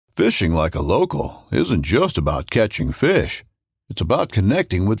Fishing like a local isn't just about catching fish. It's about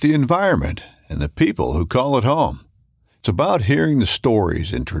connecting with the environment and the people who call it home. It's about hearing the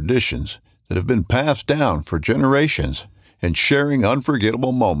stories and traditions that have been passed down for generations and sharing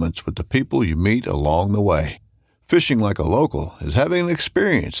unforgettable moments with the people you meet along the way. Fishing like a local is having an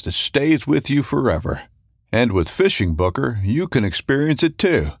experience that stays with you forever. And with Fishing Booker, you can experience it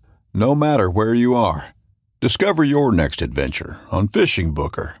too, no matter where you are. Discover your next adventure on Fishing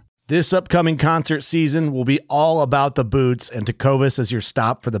Booker. This upcoming concert season will be all about the boots, and Tecovas is your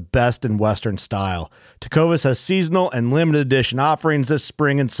stop for the best in Western style. Tecovas has seasonal and limited edition offerings this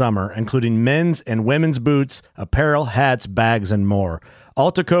spring and summer, including men's and women's boots, apparel, hats, bags, and more.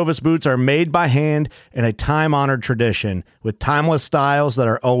 All Tecovas boots are made by hand in a time-honored tradition with timeless styles that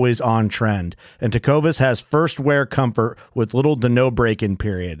are always on trend. And Tecovas has first wear comfort with little to no break-in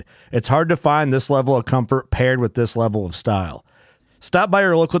period. It's hard to find this level of comfort paired with this level of style. Stop by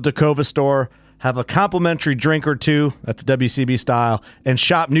your local Tecovas store, have a complimentary drink or two, that's WCB style, and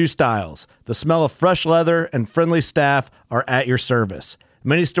shop new styles. The smell of fresh leather and friendly staff are at your service.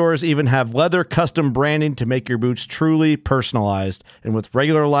 Many stores even have leather custom branding to make your boots truly personalized. And with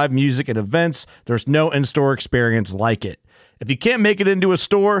regular live music and events, there's no in-store experience like it. If you can't make it into a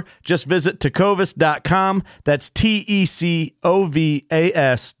store, just visit tecovas.com. That's TECOVAS.com.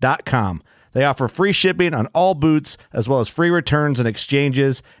 They offer free shipping on all boots, as well as free returns and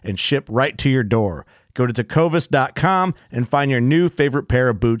exchanges, and ship right to your door. Go to tecovas.com and find your new favorite pair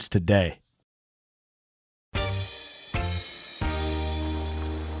of boots today.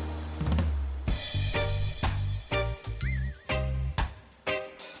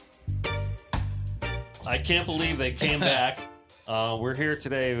 I can't believe they came back. We're here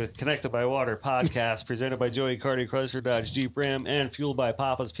today with Connected by Water podcast presented by Joey Cardi, Chrysler Dodge Jeep Ram, and fueled by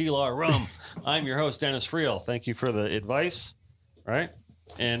Papa's Pilar Rum. I'm your host, Dennis Friel. Thank you for the advice. All right.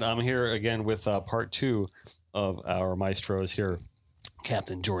 And I'm here again with part two of our maestros here,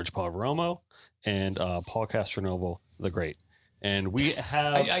 Captain George Pavaromo and Paul Castronovo, the Great. And we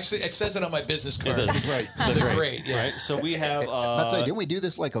have... Actually, it says it on my business card. Right. The Great, yeah. Right? So we have... I'll tell you, didn't we do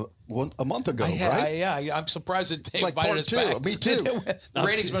this like a month ago, right? Yeah, I'm surprised that they It's like invited us part two. back. Me too. The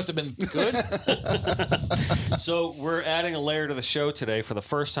ratings must have been good. So we're adding a layer to the show today. For the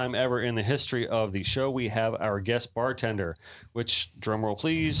first time ever in the history of the show, we have our guest bartender, which, drumroll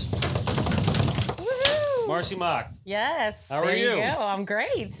please... Marcy Mock. Yes. How are there you? Go. I'm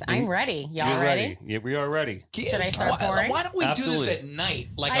great. I'm ready. Y'all You're ready? Yeah, we are ready. Should I start pouring? Why don't we Absolutely. do this at night,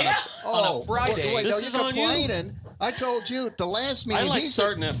 like I on a Friday? Wait, This no, is you're on you. complaining. I told you at the last meeting. I like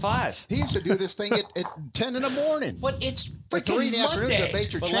starting at 5. He used to do this thing at 10 in the morning. But it's For 3 in freaking the afternoons, I Monday.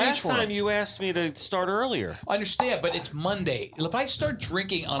 made your But change last for time him. you asked me to start earlier. I understand, but it's Monday. If I start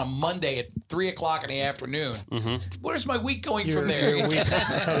drinking on a Monday at 3 o'clock in the afternoon, where's my week going from there? Your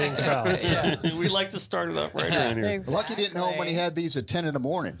week's heading south. Yeah. We like to start it up right around here. Lucky didn't know when he had these at 10 in the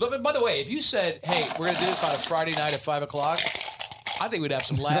morning. But by the way, if you said, hey, we're going to do this on a Friday night at 5 o'clock, I think we'd have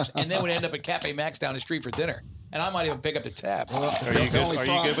some laughs, and then we'd end up at Cafe Max down the street for dinner. And I might even pick up the tab. Well, Are you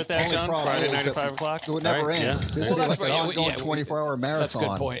good with that, John? Friday night at 5 o'clock? It would never All right, end. yeah. This Well, would be that's like an right. ongoing Yeah, 24-hour marathon. That's a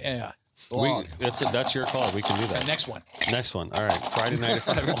good point. Yeah. Blog. That's your call. We can do that. Next one. Next one. All right. Friday night at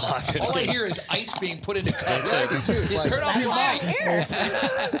 5 o'clock. All I hear is ice being put into cups. Yeah, me too. It's like- Turn off That's your why mic. I'm here.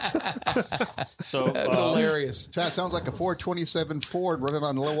 So That's hilarious. That sounds like a 427 Ford running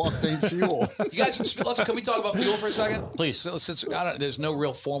on low octane fuel. You guys, can we talk about fuel for a second? Please. So, since there's no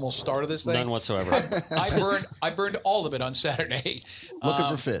real formal start of this thing, None whatsoever. I burned all of it on Saturday. Looking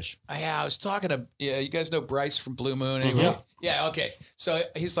for fish. I was talking to you guys know Bryce from Blue Moon. Anyway. Yeah. Okay. So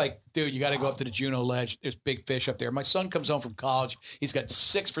he's like, dude, you got to go up to the Juneau Ledge. There's big fish up there. My son comes home from college. He's got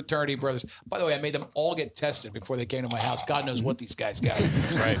 6 fraternity brothers. By the way, I made them all get tested before they came to my house. God knows what these guys got.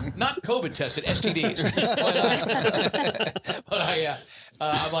 Right. Not COVID tested, STDs.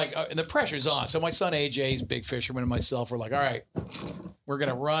 I'm like, and the pressure's on. So my son AJ, he's a big fisherman, and myself, we're like, all right, we're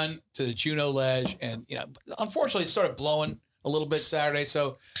gonna run to the Juneau Ledge, and unfortunately, it started blowing a little bit Saturday,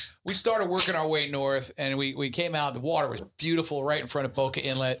 so we started working our way north, and we came out. The water was beautiful right in front of Boca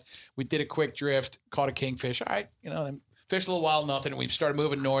Inlet. We did a quick drift, caught a kingfish. All right, then fished a little while, nothing. We started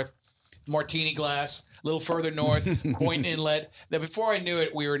moving north. Martini Glass, a little further north, Point Inlet. Then before I knew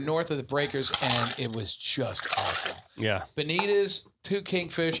it, we were north of the breakers, and it was just awesome. Yeah. Bonitas, 2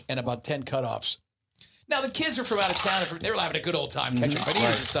 kingfish, and about 10 cutoffs. Now, the kids are from out of town. They were having a good old time catching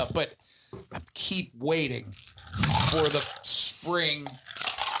bonitas and stuff, but I keep waiting for the spring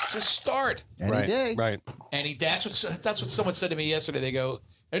to start. Any day. Right. That's what someone said to me yesterday. They go,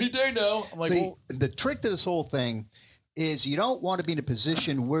 any day now. I'm like, See, well, the trick to this whole thing is you don't want to be in a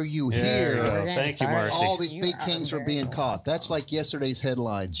position where you There you hear go. Thank you, Marcy. all these big kings are being caught. That's like yesterday's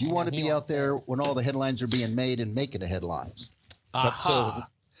headlines. You want to be out there when all the headlines are being made and making the headlines. Aha.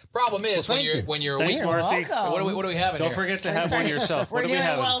 Problem is when you're a Thanks, week. Marcy. welcome. What do we have in Don't here? forget to have one yourself. What We're do we doing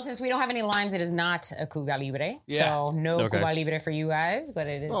have? well since we don't have any lines. It is not a Cuba Libre, Yeah. so no Okay. Cuba Libre for you guys. But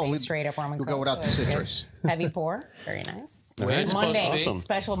it is a straight up rum and We'll go coke, without the so it's citrus. good. Heavy pour, very nice. The way it's supposed to Monday, be. Awesome.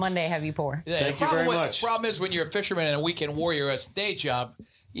 special Monday heavy pour. Yeah, Thank the you problem very with- much. Problem is when you're a fisherman and a weekend warrior as a day job,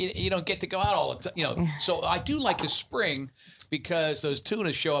 you don't get to go out all the time. So I do like the spring because those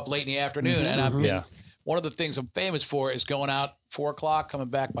tunas show up late in the afternoon, and I've been, Yeah. one of the things I'm famous for is going out 4 o'clock, coming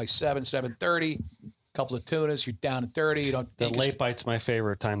back by 7:30. Couple of tunas, you're down to 30. You don't. The you late bite's my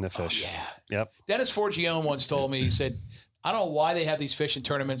favorite time to fish. yeah. Yep. Dennis Forgione once told me, he said, I don't know why they have these fishing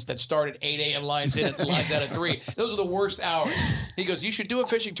tournaments that start at 8 a.m. lines in and lines out at 3. Those are the worst hours. He goes, you should do a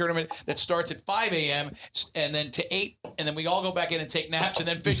fishing tournament that starts at 5 a.m. and then to 8, and then we all go back in and take naps and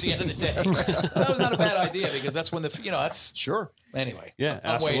then fish the end of the day. That was not a bad idea because that's when that's, Sure. anyway. Yeah,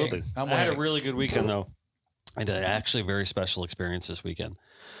 I'm absolutely. waiting. I'm I had a waiting. really good weekend though. I did actually a very special experience this weekend.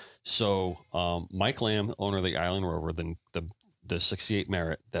 So Mike Lamb, owner of the Island Rover, the 68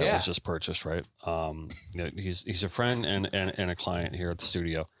 Merit that Yeah. was just purchased, right? He's a friend and a client here at the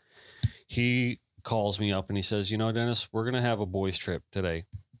studio. He calls me up and he says, Dennis, we're gonna have a boys trip today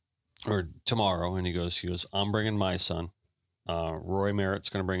or tomorrow, and he goes, I'm bringing my son. Roy Merritt's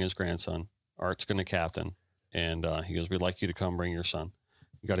gonna bring his grandson. Art's gonna captain, and he goes, we'd like you to come bring your son.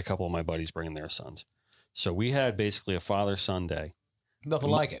 You got a couple of my buddies bringing their sons. So we had basically a father-son day. Nothing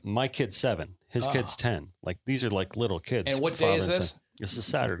like it. My kid's 7. His kid's 10. Like these are like little kids. And what day is father and this? son. This is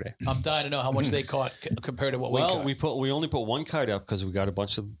Saturday. I'm dying to know how much they caught compared to what we caught. we only put one kite up because we got a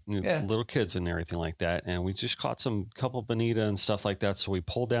bunch of Yeah. little kids and everything like that, and we just caught some couple bonita and stuff like that. So we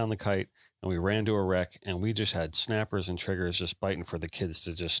pulled down the kite and we ran to a wreck, and we just had snappers and triggers just biting for the kids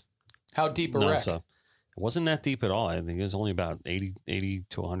to just How deep a nuts wreck? up. It wasn't that deep at all. I think it was only about 80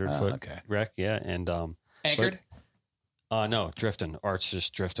 to 100 foot okay. wreck. Yeah, and Anchored? no, drifting. Art's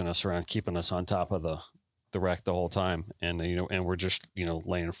just drifting us around, keeping us on top of the wreck the whole time. And, and we're just,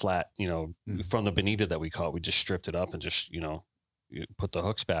 laying flat, from the bonita that we caught, we just stripped it up and just, put the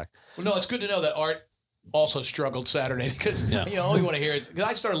hooks back. Well, no, it's good to know that Art also struggled Saturday because all you want to hear is because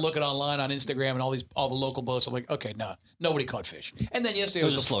I started looking online on Instagram and all the local boats. I'm like, okay, no, nobody caught fish. And then yesterday It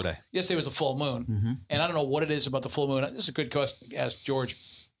was a slow day. Yesterday was a full moon, and I don't know what it is about the full moon. This is a good question. Ask George.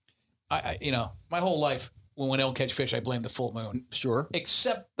 I my whole life when I don't catch fish, I blame the full moon, Sure.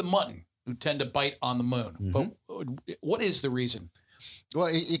 except the mutton who tend to bite on the moon. But what is the reason? Well,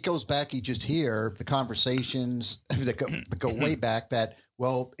 it goes back. You just hear the conversations that go way back that,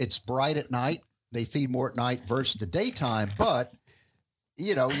 well, it's bright at night. They feed more at night versus the daytime. But,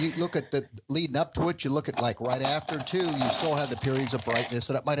 you look at the leading up to it, you look at like right after too, you still have the periods of brightness.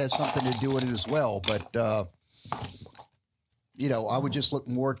 So that might have something to do with it as well. But, I would just look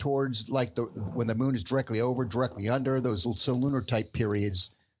more towards like when the moon is directly over, directly under, those little lunar type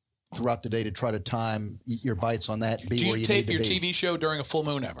periods throughout the day to try to time your bites on that. Do you tape your TV show during a full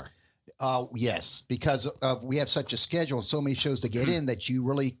moon ever? Yes, because we have such a schedule and so many shows to get in that you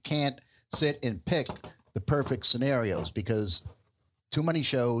really can't sit and pick the perfect scenarios because too many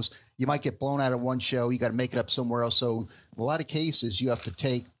shows, you might get blown out of one show. You got to make it up somewhere else. So in a lot of cases, you have to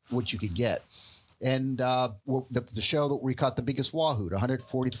take what you could get. And the show that we caught the biggest wahoo, the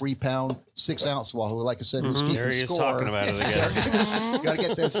 143-pound, 6-ounce wahoo, like I said, was keeping There he is score. talking about it again. You got to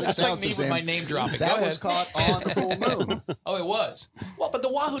get that 6 That's like ounces me with in. my name dropping. That Go was ahead. caught on the full moon. Oh, it was. Well, but the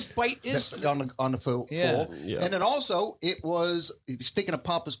wahoo bite is on the full. Yeah. Yeah. And then also it was, speaking of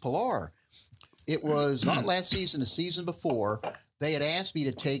Pampas Pilar, it was not last season, the season before, they had asked me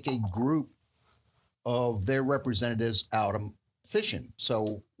to take a group of their representatives out fishing.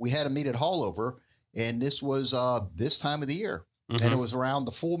 So we had a meet at Hallover, and this was this time of the year, and it was around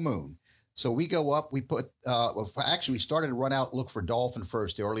the full moon. So we go up, we put, we started to run out, look for dolphin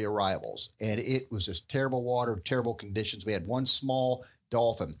first, the early arrivals. And it was just terrible water, terrible conditions. We had one small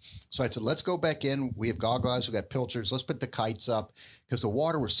dolphin. So I said, let's go back in. We have goggles, we got pilchards. Let's put the kites up because the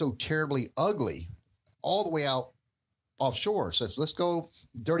water was so terribly ugly all the way out offshore. So let's go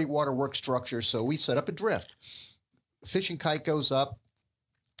dirty water work structure. So we set up a drift. Fishing kite goes up,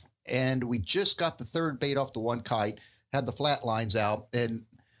 and we just got the third bait off the one kite, had the flat lines out, and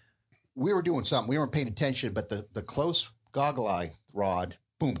we were doing something. We weren't paying attention, but the close goggle eye rod,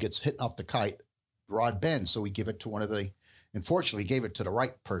 boom, gets hit off the kite. The rod bends, so we give it to unfortunately, gave it to the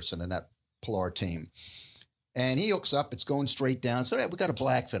right person in that Pilar team. And he hooks up. It's going straight down. So we got a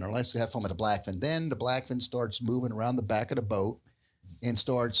blackfin, or let's have fun with a blackfin. Then the blackfin starts moving around the back of the boat and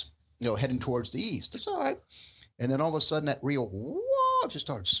starts, heading towards the east. It's all right. And then all of a sudden that reel, whoa, just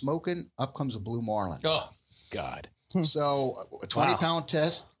started smoking. Up comes a blue marlin. Oh, God. So a 20-pound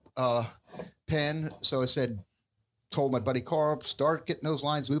test pen. So I told my buddy Carl, start getting those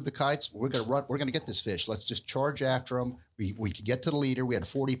lines, move the kites. We're going to get this fish. Let's just charge after them. We could get to the leader. We had a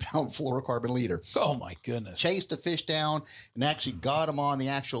 40-pound fluorocarbon leader. Oh, my goodness. Chased the fish down and actually got him on the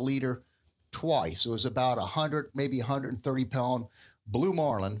actual leader twice. It was about 100, maybe 130-pound blue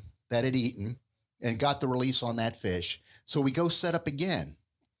marlin that had eaten and got the release on that fish. So we go set up again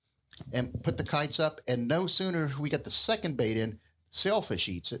and put the kites up. And no sooner we got the second bait in, sailfish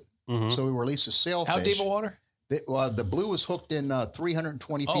eats it. So we release the sailfish. How deep of water? The blue was hooked in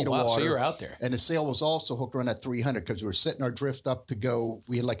 320 feet of water. So you were out there. And the sail was also hooked around at 300 because we were setting our drift up to go.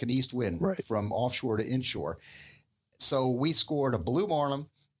 We had like an east wind from offshore to inshore. So we scored a blue marlin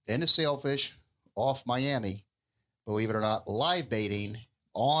and a sailfish off Miami, believe it or not, live baiting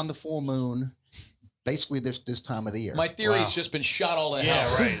on the full moon, basically this time of the year. My theory's just been shot all to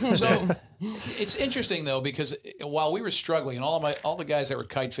hell. Right. So it's interesting, though, because while we were struggling and all the guys that were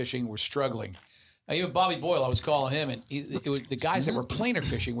kite fishing were struggling, even Bobby Boyle, I was calling him, and it was the guys that were planer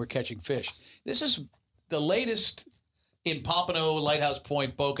fishing were catching fish. This is the latest in Pompano, Lighthouse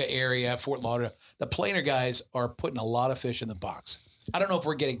Point, Boca area, Fort Lauderdale. The planer guys are putting a lot of fish in the box. I don't know if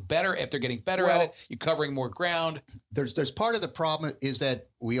we're getting better, if they're getting better at it. You're covering more ground. There's part of the problem is that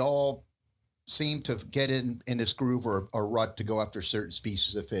we all seem to get in this groove or rut to go after certain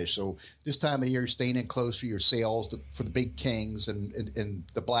species of fish. So this time of year, you're staying in close to your sails for the big kings and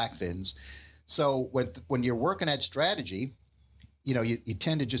the blackfins. So when you're working at strategy, you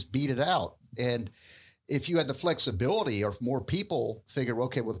tend to just beat it out. And if you had the flexibility or if more people figure,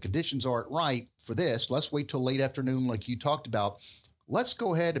 okay, well, the conditions aren't right for this, let's wait till late afternoon like you talked about. Let's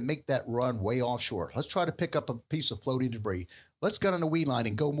go ahead and make that run way offshore. Let's try to pick up a piece of floating debris. Let's get on a weed line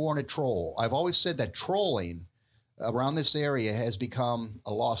and go more on a troll. I've always said that trolling around this area has become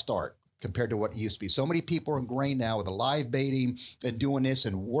a lost art compared to what it used to be. So many people are ingrained now with the live baiting and doing this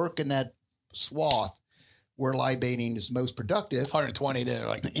and working that swath where live baiting is most productive. 120 to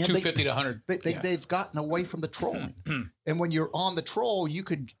like 250 to 100. They've gotten away from the trolling. And when you're on the troll, you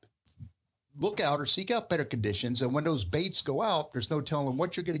could look out or seek out better conditions. And when those baits go out, there's no telling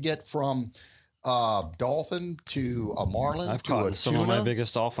what you're going to get from dolphin to a marlin. I've to caught a some tuna. of my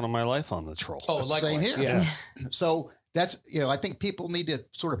biggest dolphin of my life on the troll. Oh, likewise. Same here. Yeah. So that's, I think people need to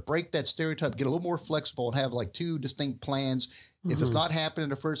sort of break that stereotype, get a little more flexible and have like two distinct plans. If it's not happening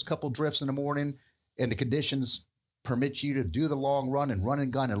the first couple drifts in the morning and the conditions permit you to do the long run and run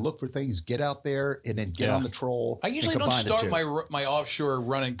and gun and look for things, get out there and then get on the troll. I usually don't start my offshore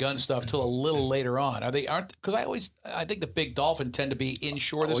run and gun stuff till a little later on. Because I think the big dolphin tend to be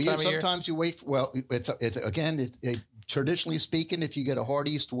inshore this time of year. Sometimes you wait. It's traditionally speaking, if you get a hard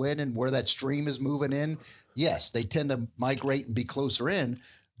east wind and where that stream is moving in, yes, they tend to migrate and be closer in,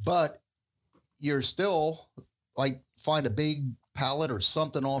 but you're still like find a big pallet or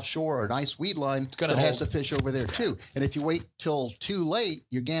something offshore or a nice weed line that has the fish over there too. And if you wait till too late,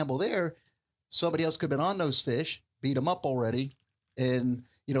 you gamble there, somebody else could have been on those fish, beat them up already. And,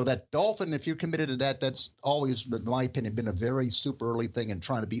 that dolphin, if you're committed to that, that's always, in my opinion, been a very super early thing in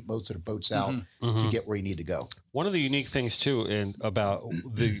trying to beat most of the boats out to get where you need to go. One of the unique things, too, about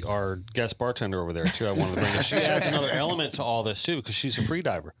our guest bartender over there, too, I wanted to bring up, she adds another element to all this, too, because she's a free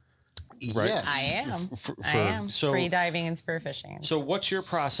diver. Right? Yes. I am. Free diving and spearfishing. So what's your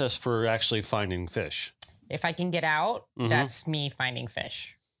process for actually finding fish? If I can get out, that's me finding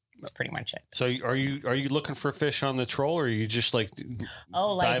fish. That's pretty much it. So are you looking for fish on the troll, or are you just like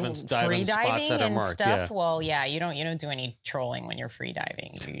diving spots that are and marked? stuff? Yeah. Well, yeah, you don't do any trolling when you're free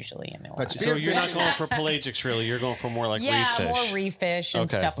diving. You're usually in the water. So you're not going for pelagics, really. You're going for more like reef fish. more reef fish and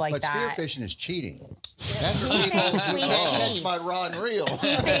stuff like but that. But spearfishing is cheating. That's for people who catch my rod and reel.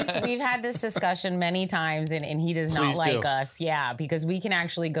 He thinks we've had this discussion many times, and he does not like us. Yeah, because we can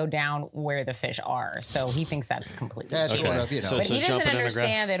actually go down where the fish are. So he thinks that's completely. That's cheating. sort of, So But he doesn't jumping in the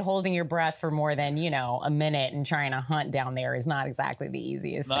understand that holding your breath for more than a minute and trying to hunt down there is not exactly the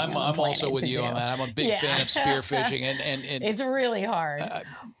easiest thing. I'm also with you on that. I'm a big fan of spearfishing, and it's really hard.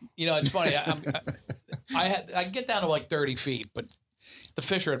 It's funny. I get down to like 30 feet, but the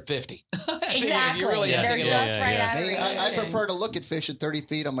fish are at 50. Exactly. You really have They're to just right out of I prefer to look at fish at 30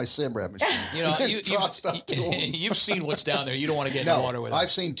 feet on my sim rep machine. You've seen what's down there. You don't want to get in the water with it. I've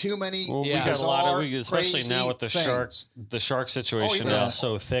seen too many. Well, we got a lot of, especially now with the shark situation now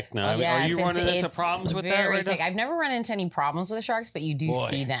so thick now. Are you running into problems with that right now? I've never run into any problems with the sharks, but you do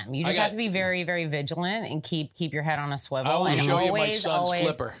see them. You just have to be very, very vigilant and keep your head on a swivel. I will show you my son's always,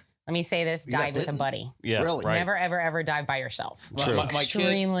 flipper. Let me say this: dive with a buddy. Yeah, really. Right. Never, ever, ever dive by yourself. True.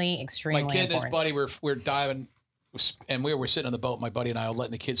 Extremely My kid and his buddy were diving and we were sitting on the boat. My buddy and I were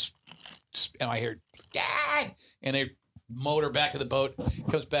letting the kids, and I hear Dad, and they motor back to the boat. He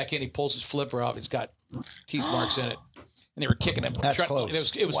comes back in, he pulls his flipper off. It's got teeth marks in it, and they were kicking him. That's close.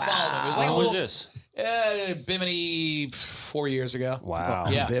 It was following. It was like When was this? Bimini 4 years ago. Wow.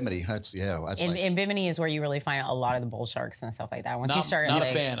 Yeah. Bimini. That's In Bimini is where you really find a lot of the bull sharks and stuff like that. Once you Not, start, not like,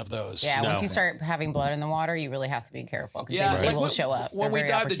 a fan of those. Yeah, No. once you start having blood in the water, you really have to be careful because Yeah, they like will when- show up. When They're we very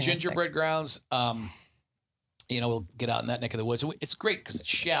dive the opportunistic. gingerbread grounds, we'll get out in that neck of the woods. It's great because it's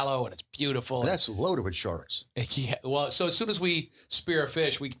shallow and it's beautiful. that's loaded with sharks. Yeah, well, so as soon as we spear a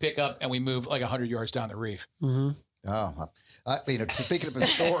fish, we pick up and we move like 100 yards down the reef. Oh, speaking of a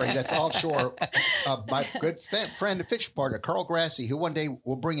story that's offshore, my good friend, the fish partner, Carl Grassi, who one day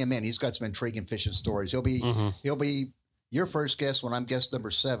we'll bring him in. He's got some intriguing fishing stories. He'll be your first guest when I'm guest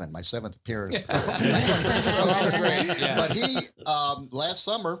number 7, my 7th appearance. Carl's great. Yeah. But he last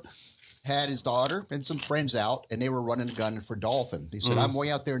summer had his daughter and some friends out, and they were running a gun for dolphin. He said, "I'm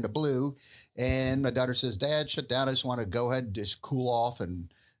way out there in the blue," and my daughter says, "Dad, shut down. I just want to go ahead and just cool off."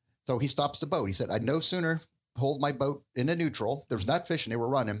 And so he stops the boat. He said, "I'd no sooner hold my boat in a neutral. There's not fishing. They were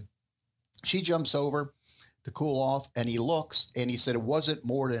running. She jumps over to cool off, and he looks, and he said it wasn't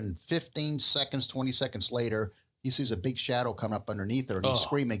more than 15 seconds, 20 seconds later, he sees a big shadow come up underneath her, and he's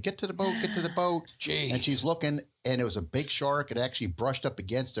screaming, 'Get to the boat, get to the boat.'" Jeez. And she's looking, and it was a big shark. It actually brushed up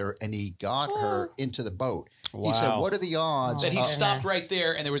against her, and he got her into the boat. He said, "What are the odds?" That he Oh, stopped goodness. right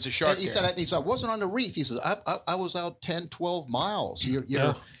there and there was a shark He there. said, "I wasn't on the reef." He says, I was out 10, 12 miles.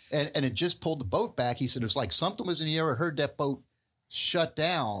 And it just pulled the boat back. He said, it was like something was in the air. I heard that boat shut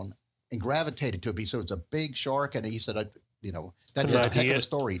down and gravitated to it. He said, it's a big shark. And he said, that's a heck of a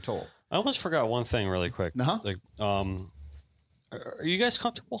story he told. I almost forgot one thing really quick. Uh-huh. Like, are you guys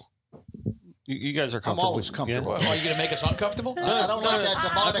comfortable? You guys are I'm comfortable. always comfortable. Are you going to make us uncomfortable? I don't like that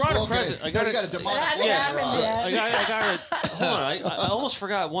demonic brought a look. present. I You got got a it. demonic That look in hasn't your happened eye. yet. I got it. Hold on. I almost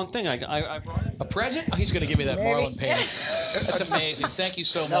forgot one thing. I brought it. A present? Oh, he's going to give me that Marlin painting. That's amazing. Thank you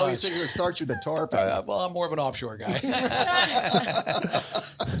so No, much. he's thinking it starts with the tarpon. Well, I'm more of an offshore guy.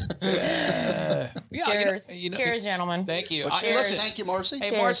 Cheers. Cheers, gentlemen. Thank you. Cheers. Listen, Thank you, Marcy. hey,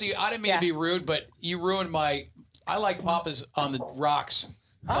 Cheers. Marcy, I didn't mean Yeah. to be rude, but you ruined my. I like Papa's on the rocks.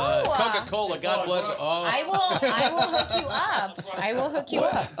 Oh, Coca-Cola, God bless it. Oh, I will hook you up. I will hook you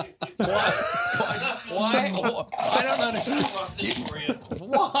up. why? I don't understand.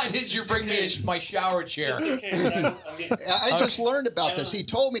 Why did you bring me my shower chair? I just learned about this. He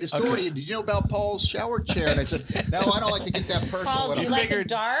told me the story. Did you know about Paul's shower chair? And I said, no, I don't like to get that personal. Paul, with do you him. like the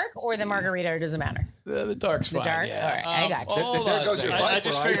dark or the margarita, or does it matter? The dark's fine. dark? Yeah. All right, I got you. Hold There on a goes your second. butt. I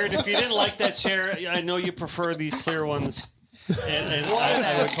just figured if you didn't like that chair, I know you prefer these clear ones. And What an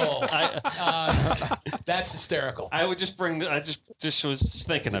I would- asshole. That's hysterical. I would just bring. I just was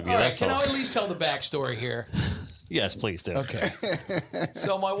thinking of you. All right, That's can all. I at least tell the backstory here? Yes, please do. Okay.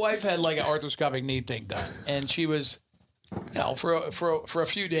 So my wife had like an arthroscopic knee thing done, and she was, for a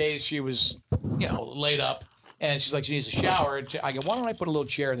few days she was, laid up, and she's like she needs a shower. And I go, why don't I put a little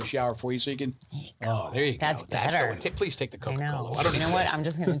chair in the shower for you so you can? Oh, there you That's go. the better. one. Please take the I know. Coca-Cola. I don't You know need what? I'm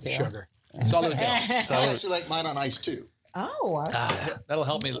just gonna do sugar. Solid down. I actually like mine on ice, too. Oh, That'll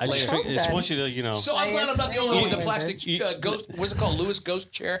help me I just, later. just want you to, So I'm glad I'm not the only one with the Oh, plastic ghost. What's it called? Lewis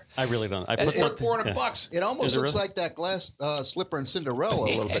ghost chair. I really don't. I And put it's worth something. $400. It almost Is it looks really? like that glass slipper in Cinderella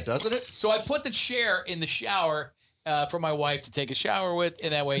a little bit, doesn't it? So I put the chair in the shower for my wife to take a shower with,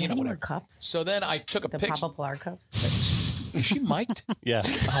 and that way, maybe more whatever. cups. So then I took a The picture. Papa Pilar cups. Is she mic'd? Yeah,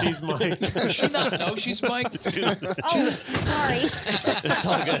 she's mine. Does she not know she's mic'd? Oh, sorry. It's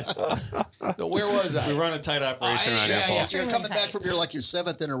all good. So where was I? We run a tight operation around yeah, here, Paul. yeah. You're coming back from your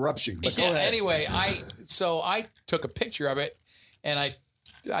 7th interruption. But go ahead. Anyway, I took a picture of it, and I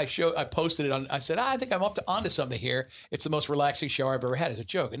posted it on. I said, I think I'm onto something here. It's the most relaxing shower I've ever had as a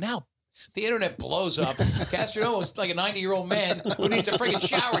joke, and now. The internet blows up. Castronovo is like a 90-year-old man who needs a freaking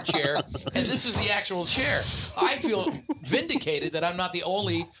shower chair, and this is the actual chair. I feel vindicated that I'm not the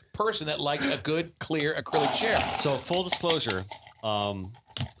only person that likes a good, clear acrylic chair. So full disclosure,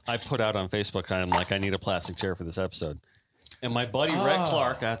 I put out on Facebook, I'm like, I need a plastic chair for this episode. And my buddy Rhett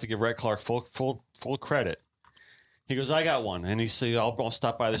Clark, I have to give Rhett Clark full credit. He goes, I got one. And he said, I'll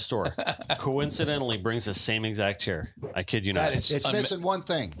stop by the store. Coincidentally brings the same exact chair. I kid you not. That is It's missing one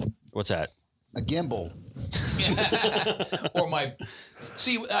thing, What's that? a gimbal. Or my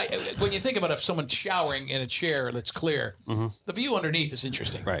when you think about if someone's showering in a chair that's clear, the view underneath is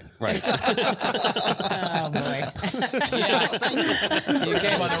interesting. Right. Oh boy. Yeah, you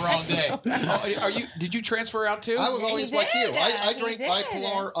came on the wrong day. Oh, did you transfer out too? I was he always like did. you. I He drink did.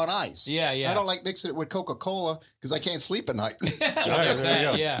 bipolar on ice. Yeah, yeah. I don't like mixing it with Coca-Cola because I can't sleep at night. Well, there's there you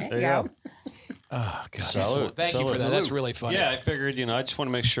that, go. yeah. There you go. Oh, God. Salute. Thank you for that. Salute. That's really funny. Yeah, I figured, I just want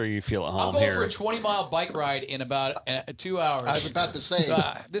to make sure you feel at home I'm going here. for a 20-mile bike ride in about 2 hours. I was about to say, this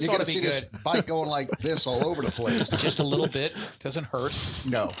you're ought going to to be see this good. bike going like this all over the place. Just a little bit. Doesn't hurt.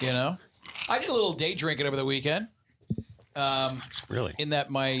 No. I did a little day drinking over the weekend. Really? In that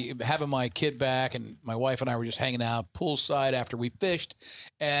having my kid back and my wife and I were just hanging out poolside after we fished.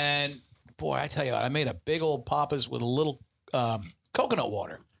 And boy, I tell you what, I made a big old Papa's with a little coconut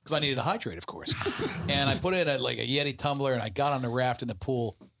water because I needed to hydrate, of course. And I put it in a Yeti tumbler and I got on the raft in the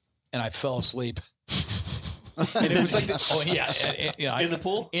pool and I fell asleep. And it was like, in the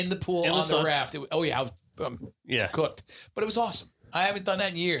pool? In the pool, in on the the raft. I was cooked. But it was awesome. I haven't done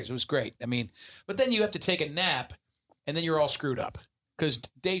that in years. It was great. I mean, but then you have to take a nap and then you're all screwed up because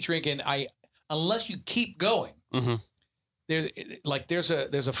day drinking, unless you keep going, there's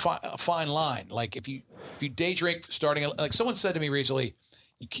a fine line. Like if you day drink starting, like someone said to me recently,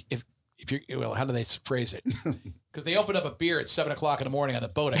 how do they phrase it? Because they opened up a beer at 7:00 in the morning on the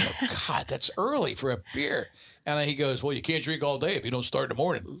boat. I go, God, that's early for a beer. And then he goes, well, you can't drink all day if you don't start in the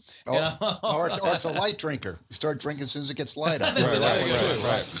morning. Or it's a light drinker. You start drinking as soon as it gets light up.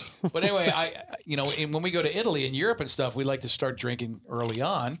 Right. But anyway, when we go to Italy and Europe and stuff, we like to start drinking early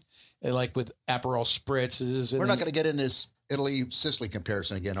on, like with Aperol spritzes. We're not going to get into this Italy-Sicily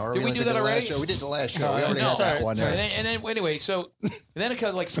comparison again, are we? Did we do that already? We did the last show. We already had that one there. And then anyway, so then it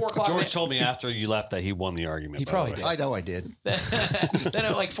comes like 4:00. George told me after you left that he won the argument. He probably did. I know I did. Then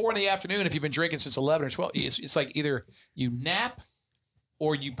at like 4 PM, if you've been drinking since 11 or 12, it's like either you nap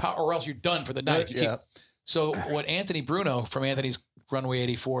or else you're done for the night. So what Anthony Bruno from Anthony's Runway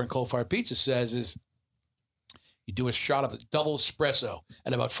 84 and Coal Fire Pizza says is you do a shot of a double espresso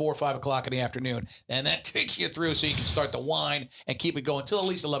at about 4 or 5 o'clock in the afternoon, and that takes you through so you can start the wine and keep it going until at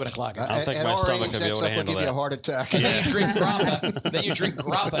least 11 o'clock. I don't think my stomach could be able to handle give that. you a heart attack. And then you drink grappa. Then you drink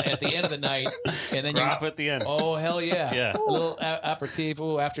grappa at the end of the night, and then Grappa at the end. Oh hell yeah! Yeah. A little aperitif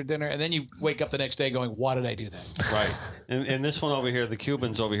after dinner, and then you wake up the next day going, "Why did I do that?" Right. And this one over here, the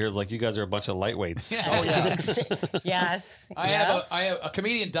Cubans over here, like you guys are a bunch of lightweights. Oh yeah. Yes. I have a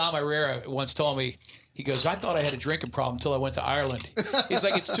comedian, Dom Herrera, once told me. He goes, I thought I had a drinking problem until I went to Ireland. He's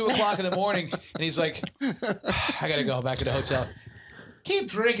like, it's 2 o'clock in the morning. And he's like, I got to go back to the hotel. Keep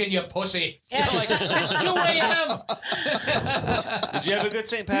drinking, you pussy. Yeah. I'm like, it's 2 a.m. Did you have a good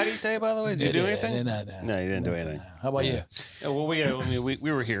St. Patty's Day, by the way? Did you do anything? No, you didn't do anything. How about you? Yeah, well,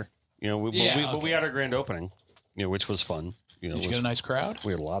 we were here. But we had our grand opening, which was fun. Did you get a nice crowd?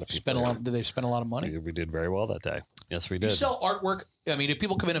 We had a lot of people. Did they spend a lot of money? We did very well that day. Yes, we did. You sell artwork? I mean, do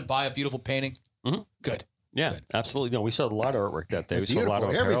people come in and buy a beautiful painting? Mm-hmm. Good. Yeah, Good. Absolutely. No, we sold a lot of artwork that day. We sold a lot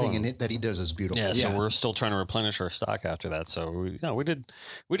of everything in it that he does is beautiful. Yeah, so we're still trying to replenish our stock after that. So we did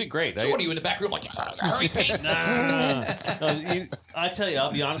great. So what are you in the back room like? Hurry, paint? No. I tell you,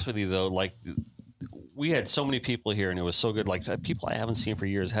 I'll be honest with you though. Like we had so many people here, and it was so good. Like people I haven't seen for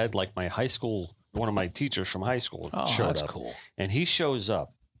years. Had like my high school, one of my teachers from high school showed that's up, cool. And he shows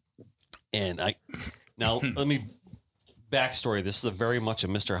up, and let me. Backstory, this is very much a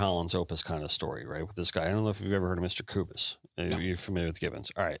Mr. Holland's Opus kind of story, right? With this guy. I don't know if you've ever heard of Mr. Kubis. You're familiar with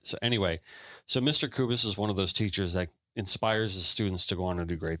Gibbons. All right. So anyway, Mr. Kubis is one of those teachers that inspires his students to go on and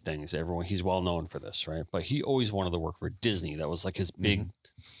do great things. He's well known for this, right? But he always wanted to work for Disney. That was like his big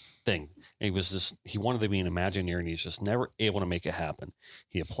thing. And he wanted to be an Imagineer, and he's just never able to make it happen.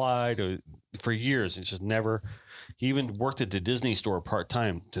 He applied for years. It's just never, he even worked at the Disney store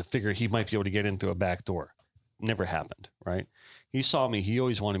part-time to figure he might be able to get in through a back door. Never happened, right? He saw me. He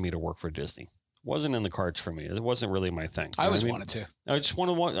always wanted me to work for Disney. Wasn't in the cards for me. It wasn't really my thing. I always wanted to. I just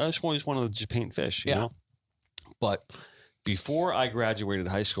always wanted to just paint fish, you know? But before I graduated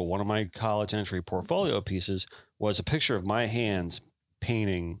high school, one of my college entry portfolio pieces was a picture of my hands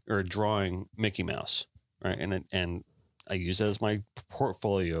painting or drawing Mickey Mouse, right? And I used it as my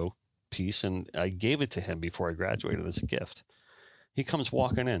portfolio piece, and I gave it to him before I graduated as a gift. He comes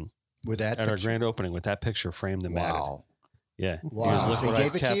walking in. With that at our grand opening with that picture framed and matted. Wow. Yeah. Wow. He goes, look So what he I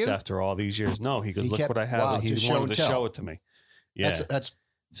gave it to kept you? after all these years. No, he goes, look what I have. Wow, He to show wanted and to tell. show it to me. Yeah. That's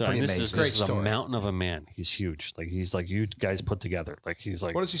so pretty this amazing. is Great a mountain of a man. He's huge. Like he's like you guys put together. Like he's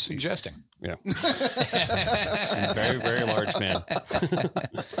like What is he suggesting? Yeah. Very, very large man.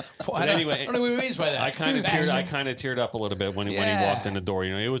 Well, anyway, I don't know what he means by that. I kind of teared up a little bit when he walked in the door.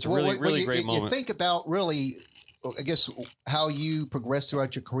 It was a really great moment. You think about really, I guess, how you progressed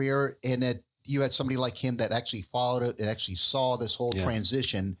throughout your career, and that you had somebody like him that actually followed it and actually saw this whole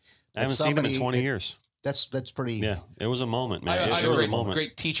transition. I haven't seen him in 20 years. That's pretty. Yeah, it was a moment, man. I It have was a a moment.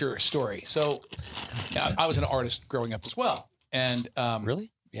 great teacher story. So I was an artist growing up as well. And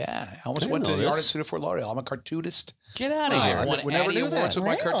Really? Yeah, I almost I went to didn't the know Art this. Institute of Fort Lauderdale. I'm a cartoonist. Get out of Wow. here. I won We never Annie knew Awards that. with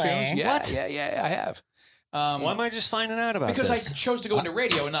my Really? cartoons. Yeah, What? yeah, I have. Why am I just finding out about Because this? I chose to go into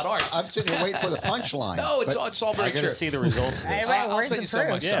radio and not art. I'm sitting here waiting for the punchline. No, it's all I very got true. to see the results of this. Right, I'll where's send the you some of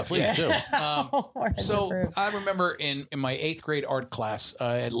my proof? Yeah, stuff. please do. Where's the So proof? I remember in my 8th grade art class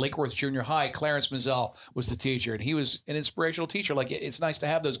at Lake Worth Junior High, Clarence Mazzell was the teacher, and he was an inspirational teacher. Like, it's nice to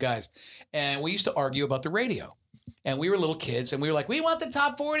have those guys. And we used to argue about the radio. And we were little kids, and we were like, we want the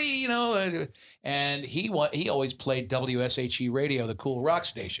top 40, you know. And he always played WSHE radio, the cool rock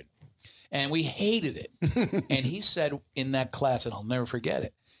station. And we hated it. And he said in that class, and I'll never forget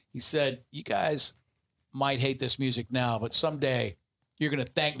it, he said, you guys might hate this music now, but someday you're going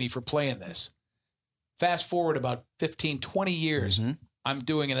to thank me for playing this. Fast forward about 15, 20 years, I'm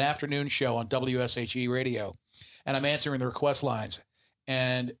doing an afternoon show on WSHE radio, and I'm answering the request lines.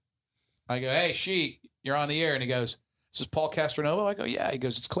 And I go, hey, you're on the air. And he goes, this is Paul Castronovo? I go, yeah. He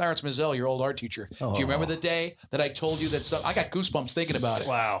goes, it's Clarence Mazzell, your old art teacher. Do you remember the day that I told you that I got goosebumps thinking about it?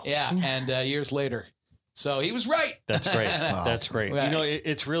 Wow. Yeah, and years later. So he was right. That's great. Wow. That's great. Right. You know,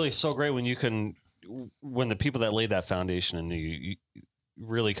 it's really so great when the people that laid that foundation and you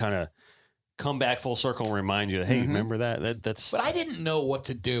really kind of come back full circle and remind you, hey, remember that? That's. But I didn't know what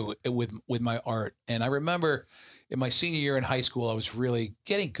to do with my art. And I remember in my senior year in high school, I was really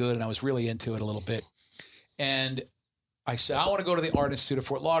getting good and I was really into it a little bit. And I said, I want to go to the Art Institute of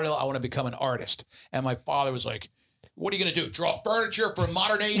Fort Lauderdale. I want to become an artist. And my father was like, what are you going to do? Draw furniture for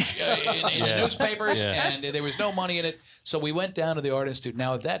modern age in the newspapers? Yeah. And there was no money in it. So we went down to the Art Institute.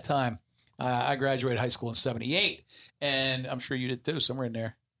 Now, at that time, I graduated high school in 78. And I'm sure you did too, somewhere in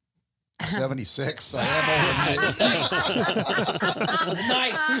there. 76. I am over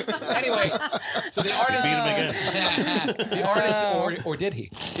Nice. Anyway, so the Art Institute, the artist, or did he?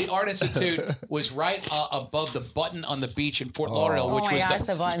 The Art Institute was right above the button on the beach in Fort Lauderdale, which my was gosh,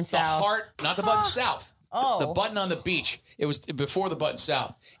 the button south. heart, not the button south. Oh. The button on the beach. It was before the button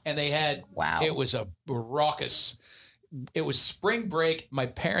south, and they had. Wow. It was a raucous. It was spring break. My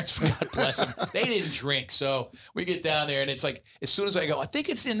parents, God bless them, they didn't drink. So we get down there, and it's like, as soon as I go, I think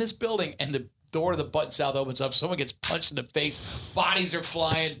it's in this building, and the door to the button south opens up. Someone gets punched in the face. Bodies are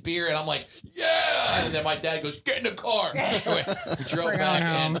flying, beer, and I'm like, yeah. And then my dad goes, get in the car. We drove back,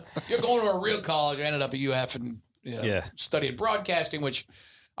 and you're going to a real college. I ended up at UF and studied broadcasting, which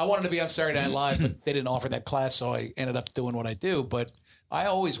I wanted to be on Saturday Night Live, but they didn't offer that class, so I ended up doing what I do. But I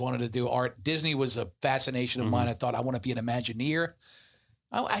always wanted to do art. Disney was a fascination of mine. I thought I want to be an Imagineer.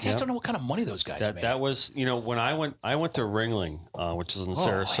 I just don't know what kind of money those guys made. That was, you know, when I went to Ringling, which is in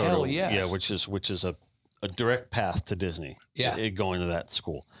Sarasota. Hell yes. Yeah, which is a direct path to Disney. Yeah. Going to that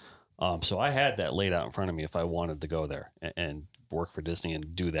school. So I had that laid out in front of me if I wanted to go there and work for Disney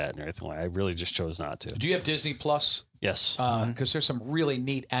and do that and everything. I really just chose not to. Do you have Disney Plus? Yes. Because there's some really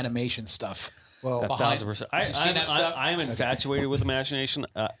neat animation stuff. Well, 1,000%. I'm infatuated with imagination.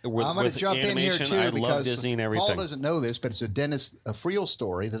 I'm going to jump in here too I love because Disney and everything. Paul doesn't know this, but it's a Dennis Friel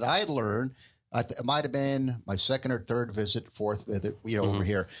story that I had learned. It might have been my second or third visit, fourth visit, over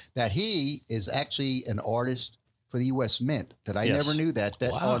here. That he is actually an artist for the U.S. Mint. That I never knew that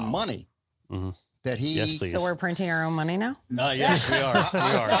on money. That he. Yes, please. So we're printing our own money now? Yes, we are.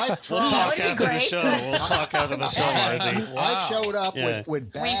 We'll talk That would be after the great. show. We'll talk after the show, Marzi. I showed up Yeah.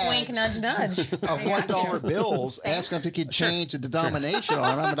 with bags Wink, wink, nudge, nudge. of $1 bills, asking if he could change the denomination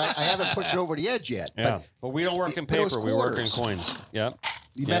on them, and I haven't pushed it over the edge yet. Yeah, but we don't work in but it was paper. We work in quarters. coins. Yep.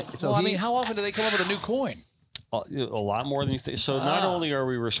 Well, I mean, how often do they come up with a new coin? A lot more than you think. So not only are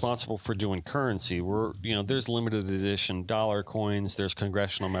we responsible for doing currency, there's limited edition dollar coins, there's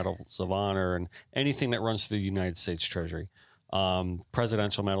congressional medals of honor, and anything that runs through the United States Treasury,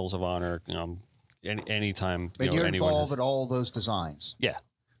 presidential medals of honor. Anytime. But you're anyone involved in all those designs. Yeah.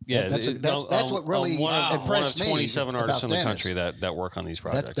 Yeah, that's what really impressed one of me 27 artists in about the Dennis. country that work on these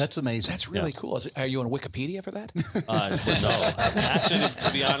projects. That's amazing. That's really cool. Are you on Wikipedia for that? No, actually,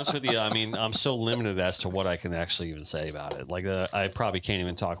 to be honest with you, I mean, I'm so limited as to what I can actually even say about it. Like, I probably can't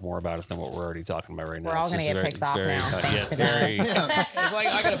even talk more about it than what we're already talking about right now. We're all going to get picked off now. Thanks to Dennis. It's like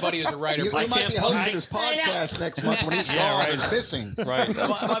I got a buddy who's a writer. You might be hosting this podcast next month when he's gone and pissing. Right.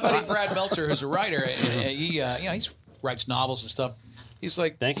 My buddy Brad Meltzer, who's a writer, he writes novels and stuff. He's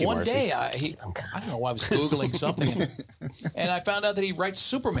like, Thank you, one Marcy. day, I don't know why I was Googling something, and I found out that he writes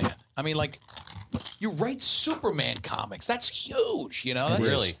Superman. I mean, like, you write Superman comics. That's huge, you know? That's,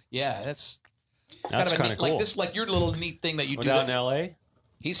 Really? Yeah, that's That's kind of cool. Like your little neat thing that you do. Down in L.A.?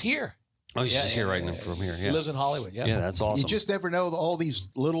 He's here. Oh, he's just here right now from here. Yeah. He lives in Hollywood. Yeah. Yeah, that's awesome. You just never know all these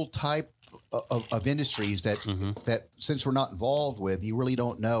little type of industries that since we're not involved with, you really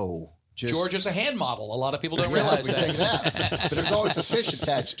don't know George is a hand model. A lot of people don't realize we think that. but there's always a fish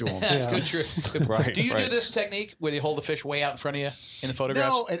attached to them. That's good. True. Right, Do you right. do this technique where you hold the fish way out in front of you in the photographs?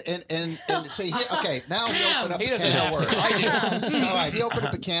 No, and see here. Okay, now he opened up He a doesn't can have of to. worms. I do. All right, he opened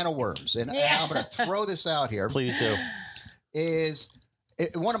up a can of worms, and I'm going to throw this out here. Please do.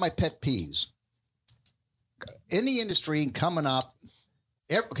 One of my pet peeves in the industry and coming up.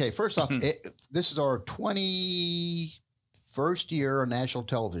 Okay, first off, this is our 21st year on national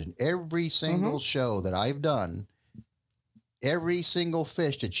television. Every single show that I've done, every single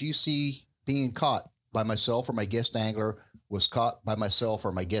fish that you see being caught by myself or my guest angler was caught by myself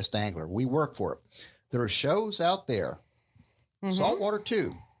or my guest angler. We work for it. There are shows out there, saltwater too,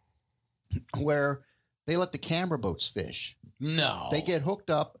 where they let the camera boats fish. No. They get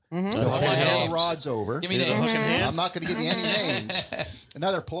hooked up. Give me They'll hand names. the rods over. Give me Is it names. hook and hand? I'm not going to give you any names.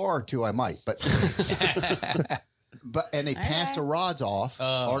 Another plour or two I might, but and they pass the rods off,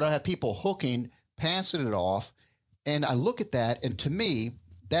 or they'll have people hooking, passing it off, and I look at that, and to me,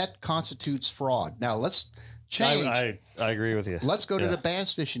 that constitutes fraud. Now let's change. I agree with you. Let's go to the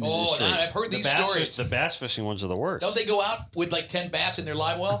bass fishing Oh, industry. now I've heard these stories. The bass fishing ones are the worst. Don't they go out with like 10 bass in their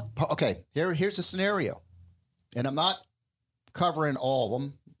live well? Okay, here's the scenario, and I'm not covering all of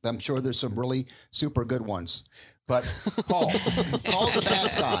them. I'm sure there's some really super good ones. But Paul's a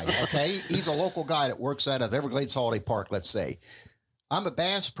bass guy, okay? He's a local guy that works out of Everglades Holiday Park, let's say. I'm a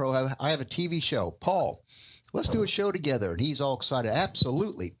bass pro. I have a TV show. Paul, let's do a show together. And he's all excited.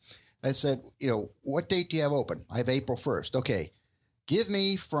 Absolutely. I said, what date do you have open? I have April 1st. Okay. Give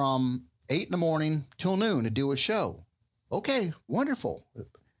me from 8 in the morning till noon to do a show. Okay, wonderful.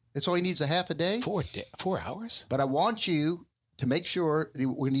 That's all he needs, a half a day. 4 hours? But I want you to make sure we're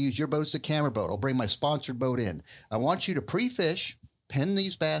going to use your boat as a camera boat. I'll bring my sponsored boat in. I want you to pre-fish, pen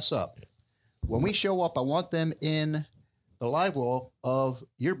these bass up. When we show up, I want them in the live well of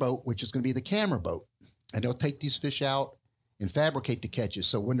your boat, which is going to be the camera boat. And they'll take these fish out and fabricate the catches.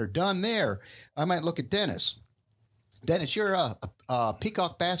 So when they're done there, I might look at Dennis. Dennis, you're a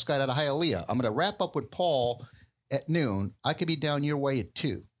peacock bass guide out of Hialeah. I'm going to wrap up with Paul at noon. I could be down your way at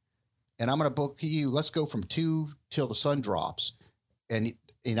 2. And I'm going to book you. Let's go from 2 till the sun drops. And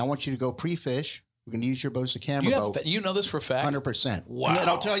I want you to go pre-fish. We're going to use your boat as a camera boat. You know this for a fact? 100%. Wow. And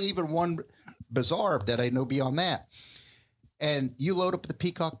I'll tell you even one bizarre that I know beyond that. And you load up the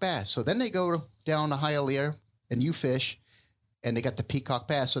peacock bass. So then they go down to Hialeah and you fish. And they got the peacock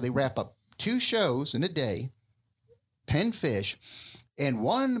bass. So they wrap up 2 shows in a day, pen fish. And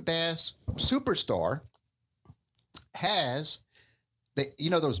one bass superstar has...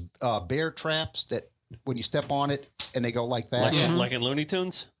 those bear traps that when you step on it and they go like that? Like in Looney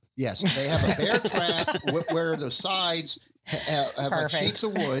Tunes? Yes. They have a bear trap where the sides have like sheets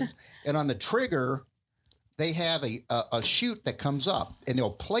of wood. And on the trigger, they have a chute that comes up. And they'll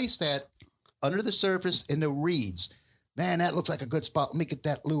place that under the surface in the reeds. Man, that looks like a good spot. Let me get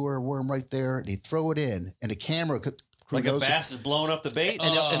that lure worm right there. And they throw it in. And the camera could... Like a bass is blowing up the bait?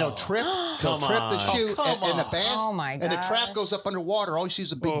 And they'll trip, the chute, and the bass, Oh, my and the trap goes up underwater. All you see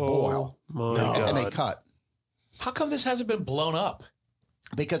is a big boil, and they cut. How come this hasn't been blown up?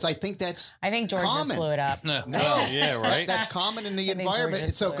 Because I think George common. just blew it up. No, Yeah, right. That's common in the think environment. George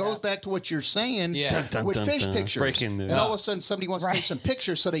And so it just blew it goes up. back to what you're saying Yeah. with fish dun. pictures. Breaking news. And all of a sudden, somebody wants to take some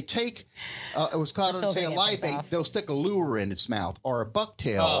pictures, so they take, it was caught on, Still say, a getting live picked bait. off. They'll stick a lure in its mouth or a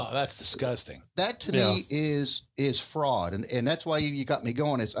bucktail. Oh, that's disgusting. That to me is fraud. And that's why you got me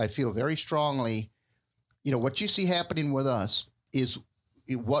going is I feel very strongly, what you see happening with us is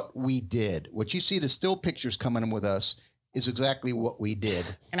what we did. What you see, the still pictures coming in with us is exactly what we did.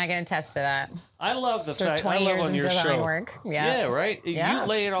 And I can attest to that. I love the After fact. 20 I love years on in your design show. work. Yeah, right. Yeah. You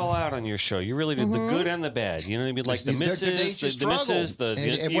lay it all out on your show. You really did the good and the bad. You know what I mean? Like the They're misses, tenacious the misses, struggle.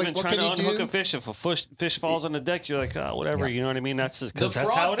 And even what trying can to you unhook do? a fish. If a fish falls on the deck, you're like, oh, whatever. You know what I mean? That's just because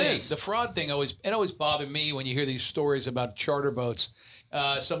that's how it is. The fraud thing always bothered me when you hear these stories about charter boats.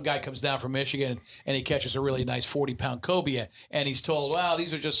 Some guy comes down from Michigan and he catches a really nice 40-pound cobia, and he's told, "Wow,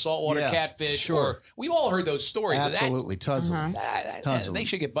 these are just saltwater catfish." Sure. Or we've all heard those stories. Absolutely. Tons of them. Tons of They them.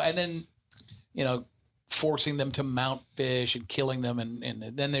 should get, and then forcing them to mount fish and killing them, and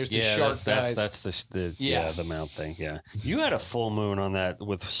then there's the shark guys. That's the mount thing. Yeah, you had a full moon on that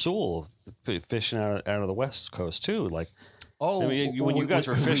with Sewell fishing out of the West Coast too. Like, Oh, I mean, when you guys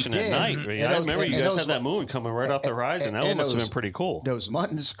were fishing at night, I remember you guys had that moon coming right off the horizon. That one must have been pretty cool. Those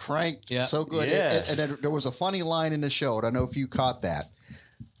muttons cranked so good. Yeah. And then there was a funny line in the show. I don't know if you caught that.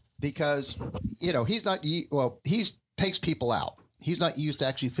 Because, he's not, takes people out. He's not used to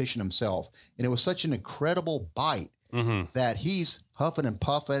actually fishing himself. And it was such an incredible bite that he's huffing and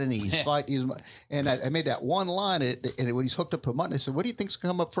puffing and he's fighting. And I made that one line, and when he's hooked up to a mutton, I said, "What do you think's going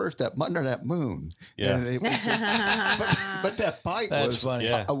to come up first, that mutton or that moon?" Yeah. And it was just, but that bite That's was funny.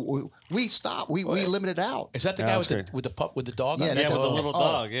 Yeah. We stopped. We limited out. Is that the guy with the dog? Yeah, on that it? with the little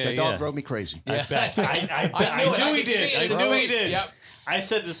dog. Yeah, the dog yeah. drove me crazy. I bet. I knew he did. I knew he did. Yep. I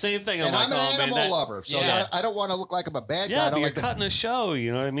said the same thing. And I'm an oh, animal man, lover, so Yeah. I don't want to look like I'm a bad guy. Yeah, I but don't you're like cutting a show.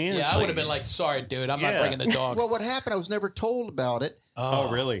 You know what I mean? Yeah, It's I would have been like, sorry, dude, I'm not bringing the dog. Well, what happened? I was never told about it.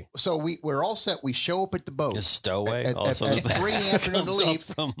 oh, really? So we're all set. We show up at the boat. Just stowaway. At Also, 3 in the afternoon to comes up leave.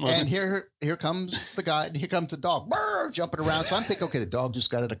 from, And here comes the guy, and here comes the dog, brr, jumping around. So I'm thinking, okay, the dog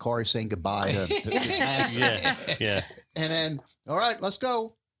just got in the car, he's saying goodbye to his master. yeah. And then, all right, let's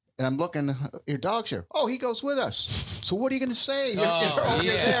go. And I'm looking, your dog's here. Oh, he goes with us. So what are you going to say? You're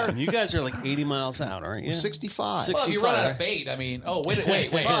there. You guys are like 80 miles out, aren't you? 65. Well, if you run out of bait, I mean, wait.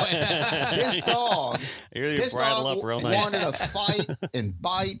 This dog, You're bridle up real nice. wanted to fight and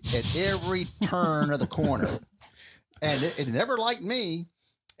bite at every turn of the corner. And it never liked me.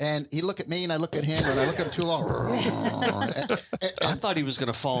 And he looked at me, and I look at him, and I look at him too long. I thought he was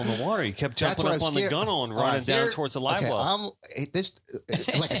going to fall in the water. He kept jumping up on the gunnel and running down towards the live well. It's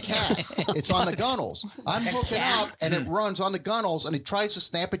like a cat. It's on the gunnels. I'm hooking up, and it runs on the gunnels, and it tries to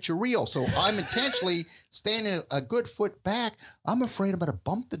snap at your reel. So I'm intentionally standing a good foot back. I'm afraid I'm going to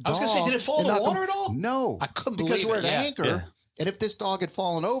bump the dog. I was going to say, did it fall in the water at all? No. I couldn't because believe we're it. at Yeah. anchor. Yeah. And if this dog had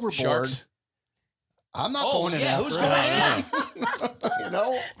fallen overboard, Sharks. I'm not going in who's after going it. in? You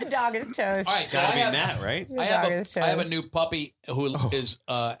know? The dog is toast. All right, so Gotta I be have, Matt, right? The I dog have, is I have a toast. new puppy who is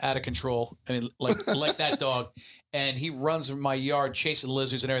out of control. I mean, like that dog. And he runs in my yard chasing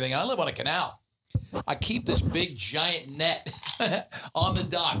lizards and everything. And I live on a canal. I keep this big giant net on the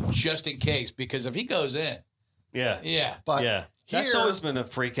dock just in case, because if he goes in, Yeah. But Yeah. That's here- always been a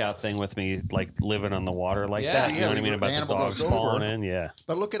freak out thing with me, like living on the water like Yeah. that. You Yeah, know what I mean? an About the animal dogs goes falling over. in. Yeah.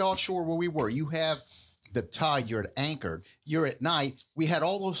 But look at offshore where we were. You have the tide, you're at anchored, you're at night. We had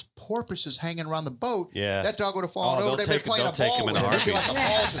all those porpoises hanging around the boat. Yeah. That dog would have fallen Oh, over. they'll They'd be take- playing a they'll take ball him in with a it. It'd be like a heartbeat.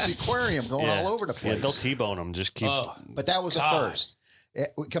 ball at this aquarium going Yeah. all over the place. Yeah, they'll T-bone them. Just keep. But that was God. a first.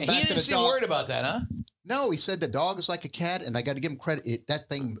 We come he back to didn't the seem dog. worried about that, huh? No, he said the dog is like a cat, and I got to give him credit. That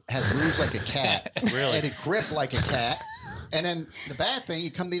thing has moves like a cat. Really? And it gripped like a cat. And then the bad thing,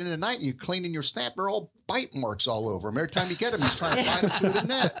 you come to the end of the night and you're cleaning your snapper, all bite marks all over him. Every time you get him, he's trying to find him through the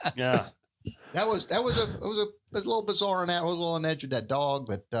net. Yeah. That was a little bizarre on that. I was a little on the edge of that dog,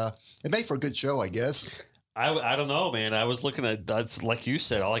 but it made for a good show, I guess. I don't know, man. I was looking at that's like you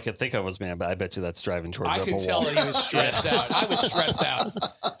said. All I could think of was, man, but I bet you that's driving towards I up could a tell wall. that he was stressed out. I was stressed out.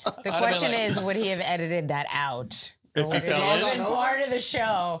 The question is, would he have edited that out? If Would he it fell have in? been part of the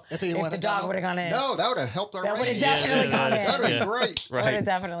show If the dog would have gone in? No, that would have helped our That would have ratings. definitely gone in. That would have Yeah. been great. Would have Right.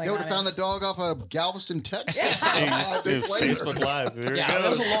 definitely They would gone have in. found the dog off of Galveston, Texas. Hey, 5 days it's later. Facebook Live. There Yeah, you that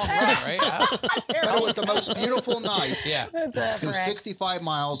was go. a long run, right? That was the most beautiful night. Yeah. That's It was correct. 65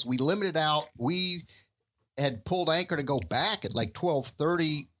 miles. We limited out. We had pulled anchor to go back at like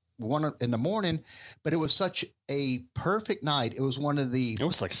 12:30, 1 in the morning, but it was such a perfect night. It was one of the It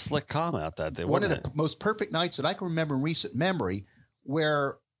was like slick calm out that day. one of wasn't the it? most perfect nights that I can remember in recent memory,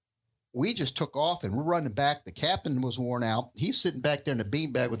 where we just took off and we're running back. The captain was worn out. He's sitting back there in the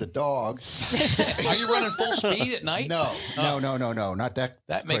beanbag with the dog. Are you running full speed at night? No, not that.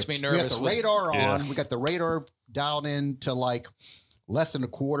 That makes quick. me nervous We with- got the radar on. Yeah. We got the radar dialed in to like less than a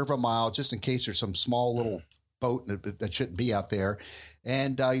quarter of a mile, just in case there's some small little boat that shouldn't be out there.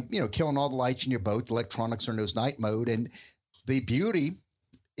 And, killing all the lights in your boat. The electronics are in those night mode. And the beauty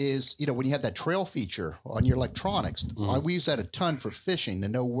is, when you have that trail feature on your electronics, we use that a ton for fishing to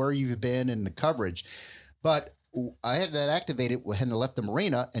know where you've been and the coverage. But I had that activated when I left the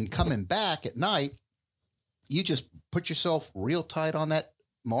marina, and coming back at night, you just put yourself real tight on that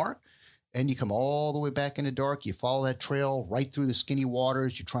mark and you come all the way back in the dark. You follow that trail right through the skinny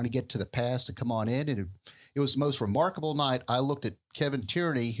waters. You're trying to get to the pass to come on in. And it was the most remarkable night. I looked at Kevin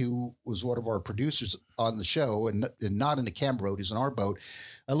Tierney, who was one of our producers on the show and not in the camera boat, he's in our boat.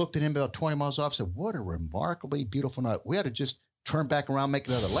 I looked at him about 20 miles off, said, what a remarkably beautiful night. We had to just turn back around, make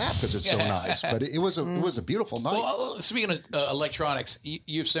another lap because it's so nice. But it was a beautiful night. Well, speaking of electronics,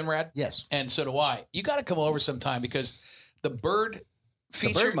 you have Simrad? Yes. And so do I. You got to come over sometime because the bird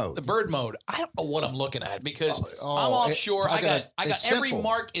feature, the bird mode. I don't know what I'm looking at because I'm offshore. I got every simple.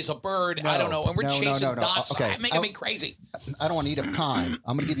 mark is a bird. No, I don't know, and we're chasing no. dots. Okay. Making me crazy. I don't want to eat up time.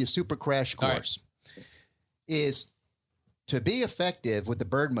 I'm going to give you a super crash All right. course. Is to be effective with the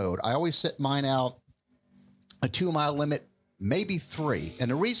bird mode, I always set mine out a 2 mile limit, maybe 3. And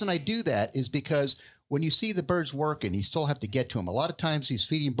the reason I do that is because when you see the birds working, you still have to get to them. A lot of times these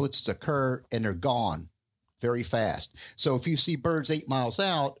feeding blitzes occur and they're gone very fast. So if you see birds 8 miles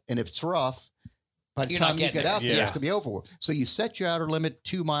out and if it's rough, by the time you get out there, it's going to be over. So you set your outer limit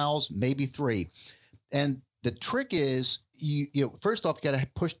 2 miles, maybe 3. And the trick is, you know, first off, you got to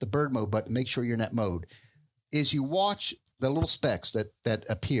push the bird mode button, make sure you're in that mode. Is you watch the little specks that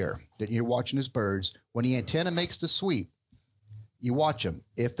appear that you're watching as birds. When the antenna makes the sweep, you watch them.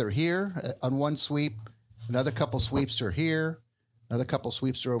 If they're here on one sweep, another couple sweeps are here, another couple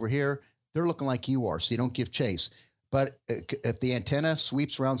sweeps are over here, they're looking like you are, so you don't give chase. But if the antenna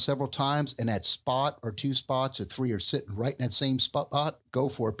sweeps around several times and that spot or 2 spots or 3 are sitting right in that same spot, go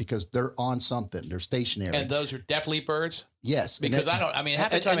for it because they're on something. They're stationary. And those are definitely birds? Yes. Because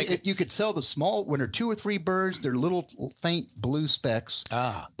half the time you could tell the small, when there are 2 or 3 birds, they're little faint blue specks.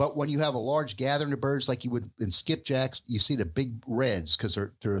 But when you have a large gathering of birds like you would in skipjacks, you see the big reds because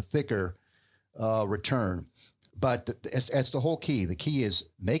they're a thicker return. But that's the whole key. The key is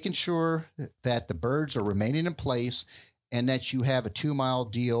making sure that the birds are remaining in place and that you have a 2-mile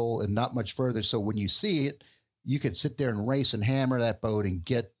deal and not much further. So when you see it, you can sit there and race and hammer that boat and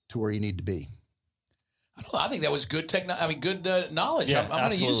get to where you need to be. I think that was good good knowledge. Yeah, I'm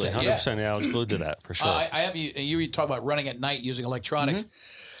going to use it. 100%. Yeah, I was glued to that for sure. I have you talk about running at night using electronics.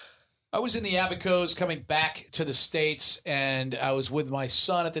 Mm-hmm. I was in the Abacos coming back to the States, and I was with my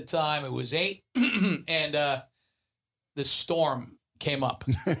son at the time. It was 8, and the storm came up,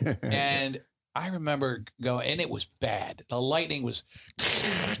 and I remember going, and it was bad. The lightning was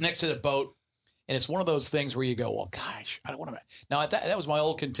next to the boat, and it's one of those things where you go, well, gosh, I don't want to. Now, that was my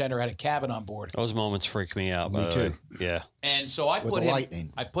old contender. I had a cabin on board. Those moments freak me out. Me too. Yeah. And so I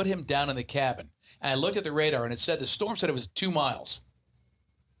put him down in the cabin, and I looked at the radar, and it said the storm said it was 2 miles,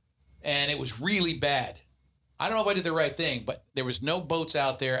 and it was really bad. I don't know if I did the right thing, but there was no boats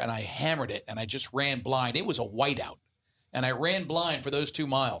out there, and I hammered it, and I just ran blind. It was a whiteout. And I ran blind for those 2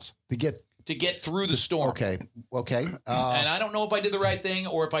 miles to get through the storm. Okay. And I don't know if I did the right thing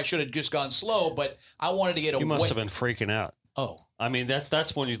or if I should have just gone slow, but I wanted to get You must have been freaking out. Oh, I mean,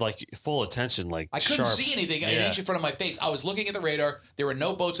 that's when you like full attention, like I couldn't sharp. see anything an inch in front of my face. I was looking at the radar. There were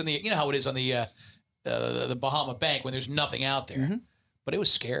no boats in the, you know how it is on the Bahama Bank when there's nothing out there. Mm-hmm. But it was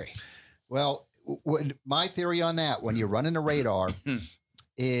scary. Well, my theory on that, when you're running the radar,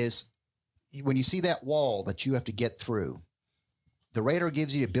 is when you see that wall that you have to get through, the radar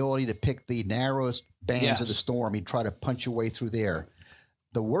gives you the ability to pick the narrowest bands of the storm. You try to punch your way through there.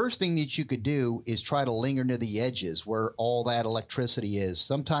 The worst thing that you could do is try to linger near the edges where all that electricity is.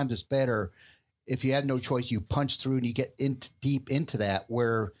 Sometimes it's better if you have no choice, you punch through and you get deep into that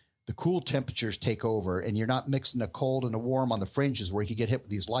where the cool temperatures take over and you're not mixing the cold and the warm on the fringes where you could get hit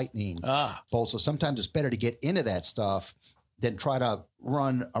with these lightning bolts. So sometimes it's better to get into that stuff than try to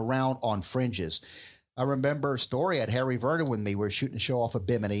run around on fringes. I remember a story at Harry Vernon with me. We were shooting a show off of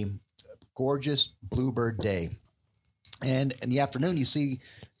Bimini, gorgeous bluebird day. And in the afternoon, you see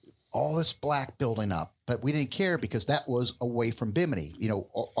all this black building up, but we didn't care because that was away from Bimini. You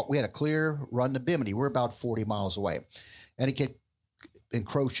know, we had a clear run to Bimini. We're about 40 miles away. And it kept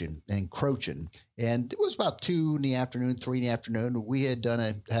encroaching. And it was about 2 in the afternoon, 3 in the afternoon. We had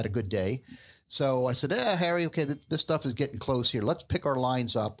had a good day. So I said, Harry, okay, this stuff is getting close here. Let's pick our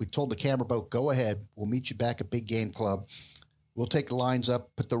lines up. We told the camera boat, go ahead. We'll meet you back at Big Game Club. We'll take the lines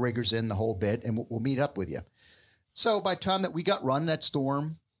up, put the riggers in the whole bit, and we'll meet up with you. So by the time that we got running that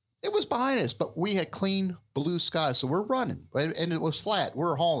storm, it was behind us, but we had clean blue skies. So we're running, and it was flat.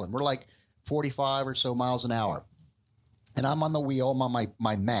 We're hauling. We're like 45 or so miles an hour. And I'm on the wheel. I'm on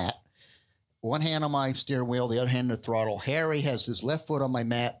my mat. One hand on my steering wheel, the other hand on the throttle. Harry has his left foot on my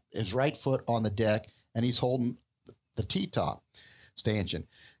mat, his right foot on the deck, and he's holding the T-top stanchion.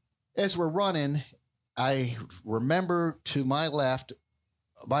 As we're running, I remember to my left,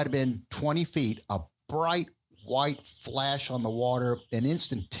 might have been 20 feet, a bright white flash on the water, and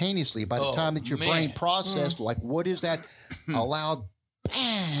instantaneously, by the time that your brain processed, like, what is that? A loud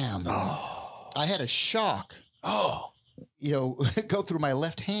bam. I had a shock. Go through my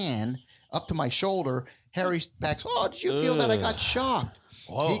left hand up to my shoulder. Harry backs, did you feel that? I got shocked.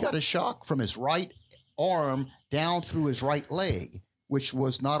 Whoa. He got a shock from his right arm down through his right leg, which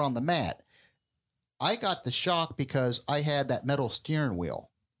was not on the mat. I got the shock because I had that metal steering wheel,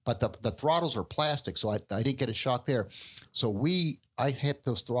 but the throttles are plastic, so I didn't get a shock there. So I hit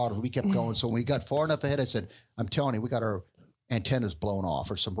those throttles. We kept going. So when we got far enough ahead, I said, I'm telling you, we got our antennas blown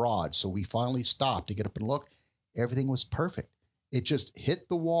off or some rods. So we finally stopped to get up and look. Everything was perfect. It just hit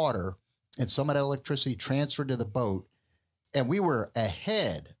the water, and some of that electricity transferred to the boat, and we were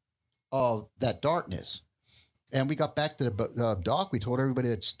ahead of that darkness. And we got back to the dock. We told everybody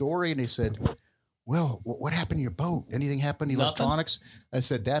that story, and they said, well, what happened to your boat? Anything happened to electronics? I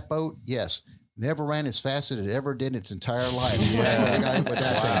said, that boat, yes. never ran as fast as it ever did in its entire life. Thing. But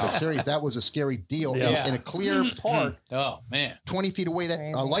seriously, that was a scary deal. Yeah. In a clear part, Oh man, 20 feet away, that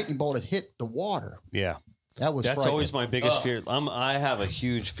lightning bolt had hit the water. Yeah. That's always my biggest fear. I have a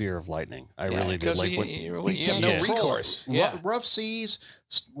huge fear of lightning. I really do. Like you have no recourse. Yeah. Rough seas,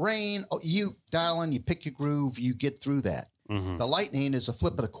 rain. You dial in, you pick your groove, you get through that. Mm-hmm. The lightning is a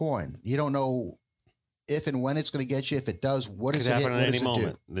flip of the coin. You don't know if and when it's going to get you. If it does, what does it hit? Could happen at any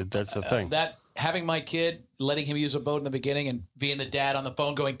moment. That's the thing. That having my kid, letting him use a boat in the beginning, and being the dad on the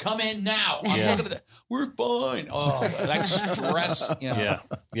phone going, "Come in now." I'm looking at that. We're fine. Oh, that stress. You know.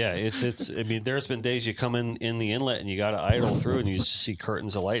 Yeah. It's. I mean, there's been days you come in the inlet and you got to idle through, and you just see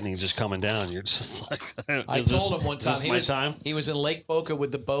curtains of lightning just coming down. You're just like, I told him one time he was in Lake Boca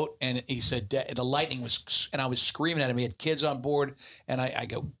with the boat, and he said the lightning was, and I was screaming at him. He had kids on board, and I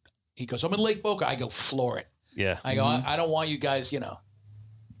go, he goes, "I'm in Lake Boca." I go, "Floor it." Yeah. I go, I don't want you guys,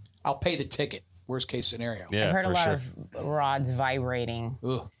 I'll pay the ticket. Worst case scenario. Yeah, I've heard a lot of rods vibrating.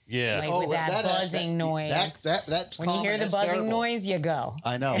 Ugh. Yeah. Like with that buzzing noise. That's when you hear the buzzing terrible. noise, you go.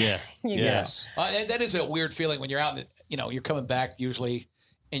 I know. Yeah. Yes. That is a weird feeling when you're out, you're coming back usually,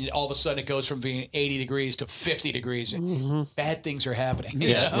 and all of a sudden it goes from being 80 degrees to 50 degrees. And bad things are happening.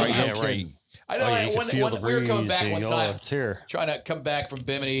 Right. I know. When we were coming back one time, it's here. trying to come back from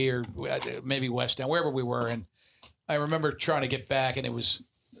Bimini or maybe West End, wherever we were, and I remember trying to get back, and it was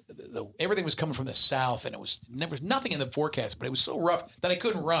everything was coming from the south, and there was nothing in the forecast, but it was so rough that I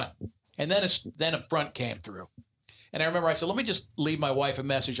couldn't run. And then a front came through, and I remember I said, "Let me just leave my wife a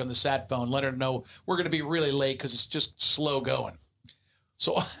message on the sat phone, let her know we're going to be really late because it's just slow going."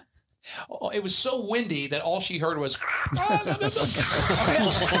 So. It was so windy that all she heard was. She's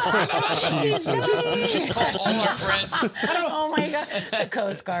called all our friends. Oh my God, the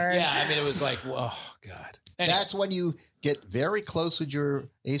Coast Guard. Yeah, I mean, it was like, oh God. Anyway. That's when you get very close with your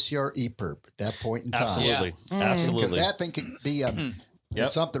ACR EPIRB at that point in time. Absolutely. Yeah. Absolutely. That thing could be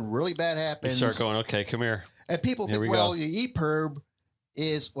if something really bad happens. You start going, okay, come here. And people think, well, your EPIRB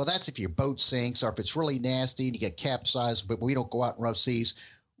is, that's if your boat sinks or if it's really nasty and you get capsized, but we don't go out in rough seas.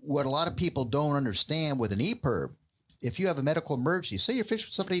 What a lot of people don't understand with an EPIRB, if you have a medical emergency, say you're fishing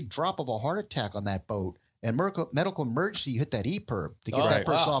with somebody, drop of a heart attack on that boat, and medical emergency, you hit that EPIRB to get that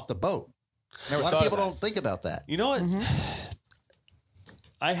person off the boat. A lot of people don't think about that. You know what?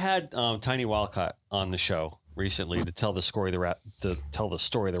 I had Tiny Wildcat on the show recently to tell the story of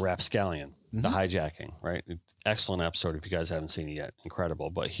the rapscallion, the hijacking, right? Excellent episode if you guys haven't seen it yet.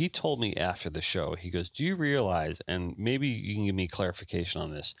 Incredible. But he told me after the show, he goes, do you realize, and maybe you can give me clarification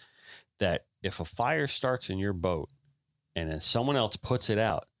on this, that if a fire starts in your boat and then someone else puts it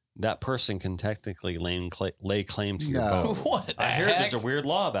out, that person can technically lay claim to your boat. What? I heard there's a weird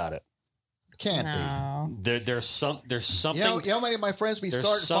law about it. Can't be. There's something. You know how many of my friends be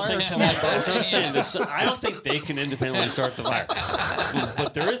starting fires on my boat? That's what I'm saying. I don't think they can independently start the fire,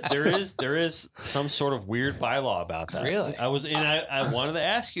 but there is some sort of weird bylaw about that. Really? I wanted to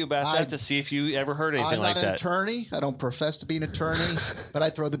ask you about that to see if you ever heard anything like that. I'm not an attorney. I don't profess to be an attorney, but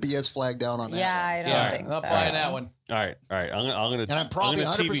I throw the BS flag down on that. Yeah, I don't think I'm not so. buying that one. All right. I'm gonna. And I'm probably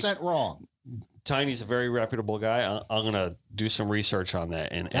 100% wrong. Tiny's a very reputable guy. I'm going to do some research on that.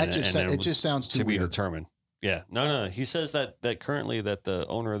 And it just sounds too to be weird. determined. Yeah. No. He says that currently that the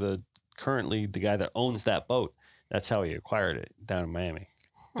owner of the guy that owns that boat, that's how he acquired it down in Miami.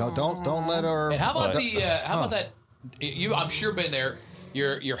 Don't let her. And how about how about that? I'm sure been there.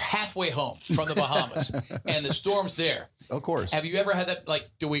 You're halfway home from the Bahamas, and the storm's there. Of course. Have you ever had that?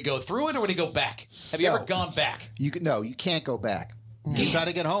 Like, do we go through it or do we go back? Have you ever gone back? You can't go back. You got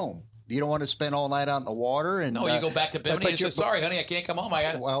to get home. You don't want to spend all night out in the water. And no, you go back to Bimini and say, sorry, honey, I can't come home.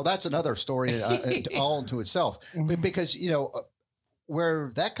 Well, that's another story all into itself. But because,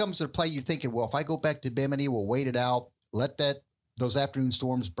 where that comes into play, you're thinking, well, if I go back to Bimini, we'll wait it out, let those afternoon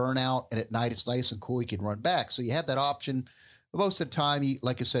storms burn out, and at night it's nice and cool, you can run back. So you have that option. Most of the time,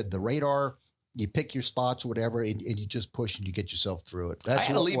 like I said, the radar, you pick your spots or whatever, and you just push and you get yourself through it. That's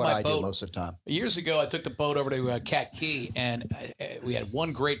what I do most of the time. Years ago, I took the boat over to Cat Key, and we had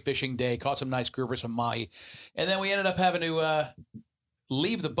one great fishing day, caught some nice grouper, some mahi. And then we ended up having to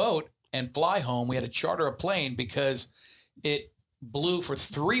leave the boat and fly home. We had to charter a plane because it blew for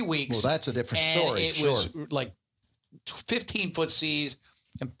 3 weeks. Well, that's a different story. It was like 15-foot seas.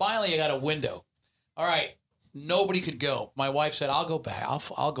 And finally, I got a window. All right. Nobody could go. My wife said, I'll go back.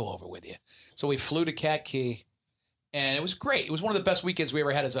 I'll go over with you. So we flew to Cat Key, and it was great. It was one of the best weekends we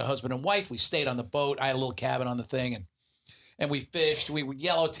ever had as a husband and wife. We stayed on the boat. I had a little cabin on the thing, and we fished. We were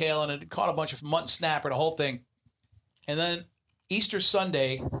yellowtailing and caught a bunch of mutton snapper, the whole thing. And then Easter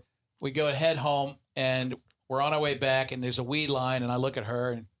Sunday, we go head home, and we're on our way back, and there's a weed line, and I look at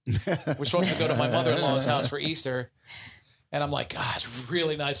her, and We're supposed to go to my mother-in-law's house for Easter. And I'm like, God, it's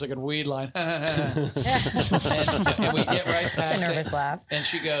really nice looking weed line. and we get right past nervous it. laugh. And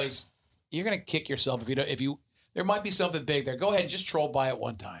she goes, you're going to kick yourself there might be something big there. Go ahead and just troll by it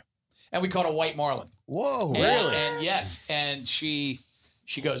one time. And we caught a white marlin. Whoa. Really? And yes. And she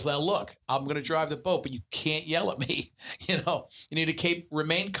goes, now look, I'm going to drive the boat, but you can't yell at me. You need to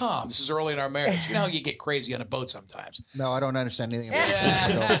remain calm. This is early in our marriage. You know how you get crazy on a boat sometimes. No, I don't understand anything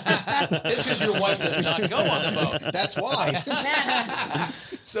about it. This is your wife does not go on the boat. That's why.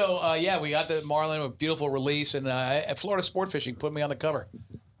 So, we got the marlin, a beautiful release. And Florida Sport Fishing put me on the cover.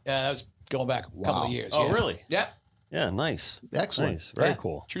 That was going back a couple of years. Oh, yeah. really? Yeah. Yeah, nice. Excellent. Nice. Very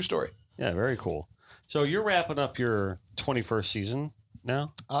cool. True story. Yeah, very cool. So you're wrapping up your 21st season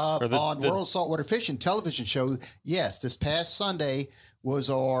now? On World Saltwater Fishing television show, yes, this past Sunday was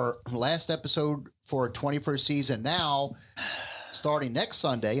our last episode for our 21st season. Now, starting next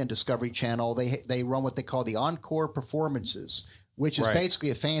Sunday on Discovery Channel, they run what they call the Encore Performances, which is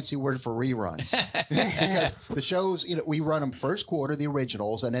basically a fancy word for reruns. Because the shows, we run them first quarter, the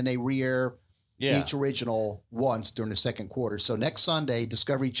originals, and then they re-air each original once during the second quarter. So next Sunday,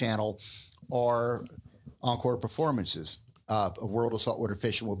 Discovery Channel, our Encore Performances. A World of Saltwater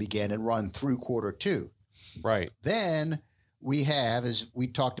Fishing will begin and run through quarter 2. Right. Then we have, as we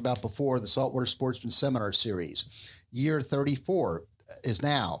talked about before, the Saltwater Sportsman Seminar Series. Year 34 is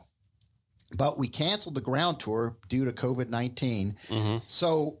now. But we canceled the ground tour due to COVID-19. Mm-hmm.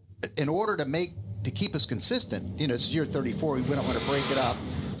 So in order to keep us consistent, it's year 34, we didn't want to break it up.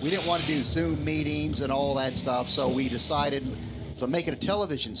 We didn't want to do Zoom meetings and all that stuff. So we decided to make it a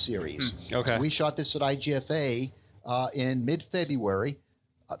television series. Okay. We shot this at IGFA in mid-February,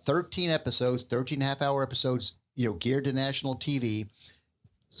 13 episodes, 13.5-hour episodes, geared to national TV.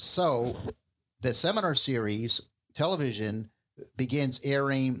 So the seminar series television begins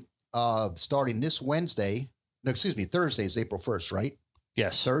airing starting this Thursday is April 1st, right?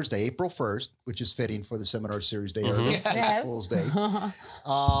 Yes. Thursday, April 1st, which is fitting for the seminar series day, Yes. Fool's Day.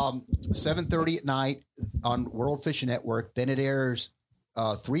 7:30 at night on World Fishing Network. Then it airs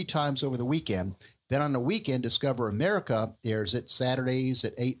 3 times over the weekend. Then on the weekend, Discover America airs it Saturdays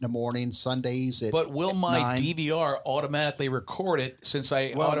at 8 in the morning, Sundays at But will my 9. DVR automatically record it since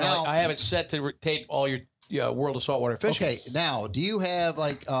I have it set to tape all your World of Saltwater Fishing? Okay, now, do you have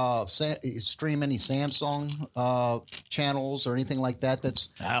stream any Samsung channels or anything like that?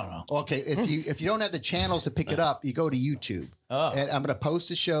 I don't know. Okay, if you don't have the channels to pick it up, you go to YouTube. Oh. And I'm going to post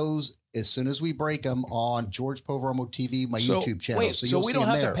the shows as soon as we break them on George Poveromo TV, my YouTube channel. Wait, so we don't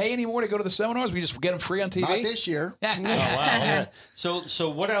have to pay anymore to go to the seminars? We just get them free on TV? Not this year. Oh, wow. Yeah. So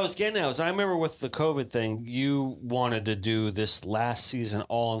what I was getting at was I remember with the COVID thing, you wanted to do this last season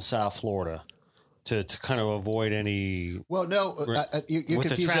all in South Florida. To kind of avoid any. Well, no, you're with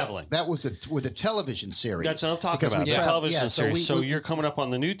confused. the traveling. That was with a television series. That's what I'm talking about. The television series. So you're coming up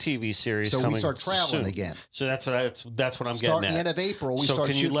on the new TV series. So we start traveling soon. Again. So that's what I'm getting Starting at. the end of April, we so start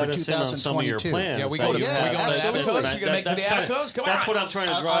can you let us in on some of your plans? Yeah, we go to the Abaco's. You're going to make the Abaco's? Come on. That's what I'm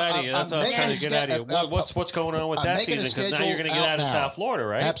trying to draw out of you. That's what I was trying to get out of you. What's going on with that season? Because now you're going to get out of South Florida,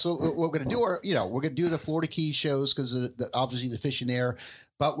 right? Absolutely. We're going to do we're going to do the Florida Keys shows because obviously the fishing there,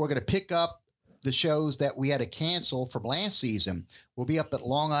 but we're going to pick up the shows that we had to cancel from last season. We'll be up at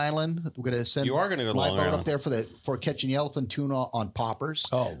Long Island. We're going to send my boat up there for catching yellowfin tuna on poppers.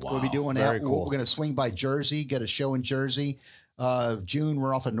 Oh, wow. We'll be doing Very that. Cool. We're going to swing by Jersey, get a show in Jersey. June,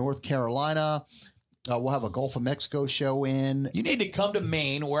 we're off in North Carolina. We'll have a Gulf of Mexico show in. You need to come to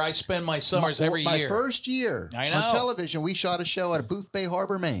Maine, where I spend my summers every year. My first year I know. on television, we shot a show at Booth Bay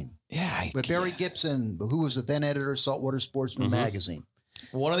Harbor, Maine. Yeah. With Barry Gibson, who was the then editor of Saltwater Sportsman magazine.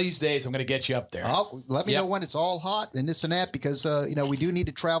 One of these days, I'm going to get you up there. Let me know when it's all hot and this and that, because we do need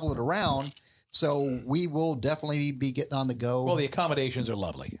to travel it around. So we will definitely be getting on the go. Well, the accommodations are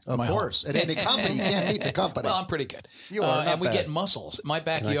lovely. Of course. And in the company, you can't beat the company. Well, I'm pretty good. You are. And we get mussels in my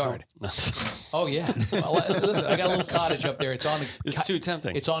backyard. Oh, yeah. Well, listen, I got a little cottage up there. It's too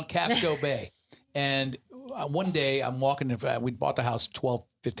tempting. It's on Casco Bay. And one day I'm walking, we bought the house 12,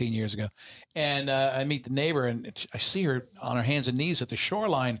 15 years ago. And I meet the neighbor and I see her on her hands and knees at the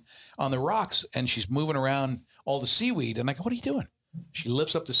shoreline on the rocks. And she's moving around all the seaweed. And I go, what are you doing? She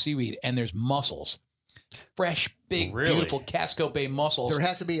lifts up the seaweed and there's mussels. Fresh, big, beautiful Casco Bay mussels. There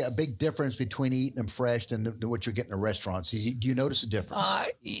has to be a big difference between eating them fresh and what you get in a restaurant. So do you notice a difference?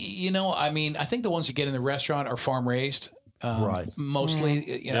 I think the ones you get in the restaurant are farm raised. Right. Mostly,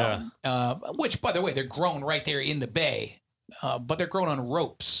 which, by the way, they're grown right there in the bay, but they're grown on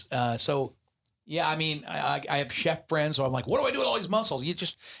ropes. So Yeah, I mean, I have chef friends, so I'm like, what do I do with all these mussels?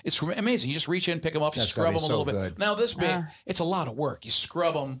 It's amazing. You just reach in, pick them up, you That's scrub gotta them be a little so bit. good. Now, this bit, it's a lot of work. You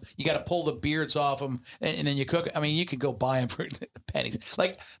scrub them, you got to pull the beards off them, and then you cook. I mean, you could go buy them for pennies.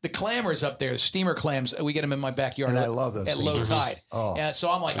 Like the clammers up there, the steamer clams, we get them in my backyard. And I love those at low steamers. tide. Oh. And so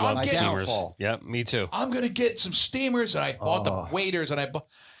I'm like, I love I'm getting, steamers. downfall. Yep, me too. I'm going to get some steamers. And I bought the waders, and I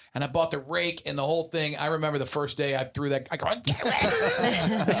bought the rake and the whole thing. I remember the first day I threw that. I go,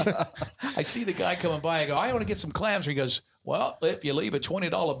 I see the guy coming by. I go, I want to get some clams. He goes, well, if you leave a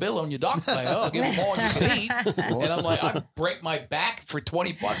 $20 bill on your dock plate, I'll give them all you can eat. And I'm like, I break my back for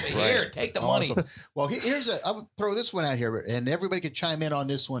 $20. Here, take the money. Awesome. Well, I'll throw this one out here, and everybody can chime in on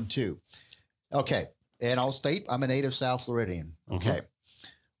this one too. Okay. And I'll state I'm a native South Floridian. Okay.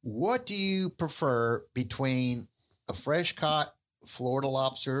 What do you prefer between a fresh caught Florida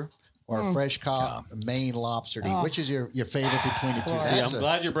lobster or a fresh caught Maine lobster? Which is your favorite between the two? See, That's I'm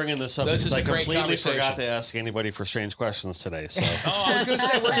glad you're bringing this up This because is I a great completely conversation. forgot to ask anybody for strange questions today. So I was going to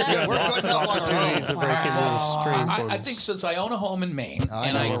say, we're putting up on our own. Opportunities to break into those strange I ones. think since I own a home in Maine I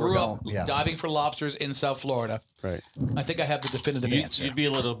and know I where grew we're up going. Yeah. diving for lobsters in South Florida, right, I think I have the definitive answer. you'd be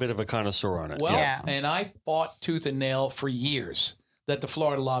a little bit of a connoisseur on it. Well, Yeah. and I fought tooth and nail for years that the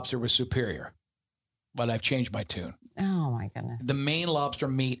Florida lobster was superior, but I've changed my tune. Oh my goodness. The Maine lobster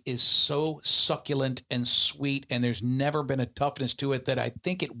meat is so succulent and sweet, and there's never been a toughness to it that I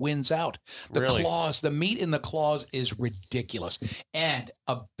think it wins out. The Really? claws, the meat in the claws is ridiculous. And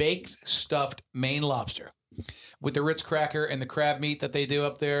a baked, stuffed Maine lobster with the Ritz cracker and the crab meat that they do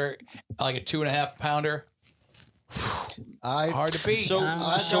up there, like a 2.5 pounder, hard to beat. So,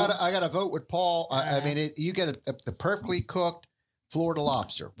 I got to vote with Paul. I mean, you get the perfectly cooked Florida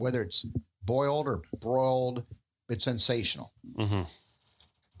lobster, whether it's boiled or broiled, it's sensational.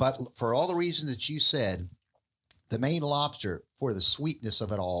 But for all the reasons that you said, the Maine lobster, for the sweetness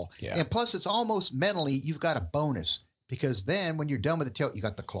of it all, and plus it's almost mentally, you've got a bonus because then when you're done with the tail, you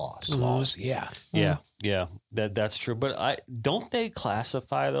got the claws. claws, yeah. yeah, that's true. But don't they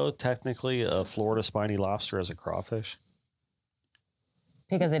classify though technically a Florida spiny lobster as a crawfish?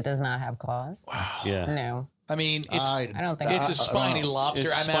 Because it does not have claws. Yeah. No. I mean, I don't think it's so. a spiny lobster.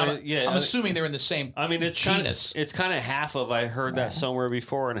 It's spiny- I'm assuming they're in the same I mean, it's genus. It's kind of half of I heard that somewhere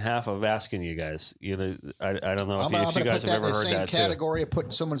before, and half of asking you guys. You know, I don't know I'm if going you to guys put have that ever in the heard same that too. category of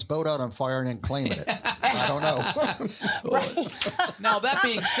putting someone's boat out on fire and then claiming it. I don't know. Now, that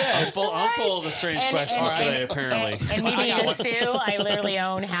being said, I'm full of the strange questions today. Apparently, And me being a Sioux, I literally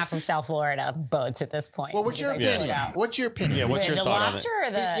own half of South Florida boats at this point. Well, what's your because I figured opinion? out. What's your opinion? yeah. What's your the thought on it? lobster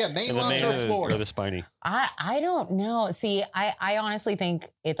or the? Yeah, Maine And the lobster Maine or or Florida? the spiny? I don't know. See, I honestly think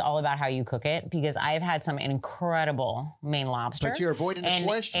it's all about how you cook it because I've had some incredible Maine lobster. But you're avoiding the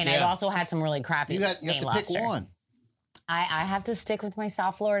question. And I've also had some really crappy You have Maine to lobster. pick one. I have to stick with my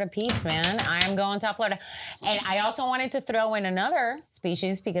South Florida peeps, man. I am going South Florida. And I also wanted to throw in another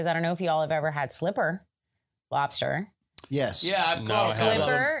species because I don't know if y'all have ever had slipper lobster. Yes. yeah, I've No, got I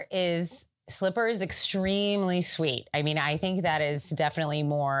haven't. Slipper is extremely sweet. I mean, I think that is definitely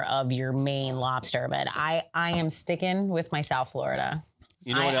more of your Maine lobster, but I am sticking with my South Florida.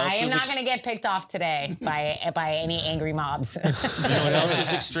 You know what else I am is not going to get picked off today by any angry mobs. You know what else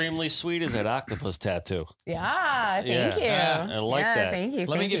is extremely sweet is that octopus tattoo. Yeah, thank you. Yeah, I like that. Thank you.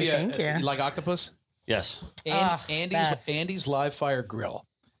 Let me give you thank you like octopus? Yes. best. Andy's Live Fire Grill,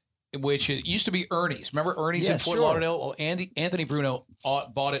 which it used to be Ernie's. Remember Ernie's in Yeah, Fort sure. Lauderdale? Well, Anthony Bruno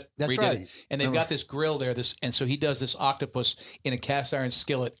bought it, That's redid right. it, and they've got this grill there. And so he does this octopus in a cast iron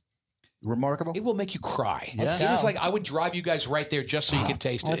skillet. Remarkable. It will make you cry. Yeah. It is like I would drive you guys right there just so you could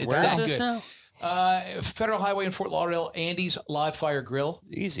taste it. It's Where that is this good. now? Federal Highway in Fort Lauderdale, Andy's Live Fire Grill.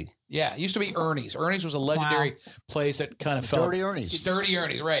 Easy. Yeah, it used to be Ernie's. Ernie's was a legendary place that kind of felt Dirty Ernie's. Dirty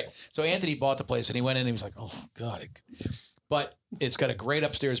Ernie's, right? So Anthony bought the place and he went in and he was like, "Oh God!" But it's got a great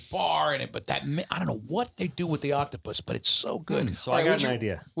upstairs bar in it. But that I don't know what they do with the octopus, but it's so good. So All I right, got would an you-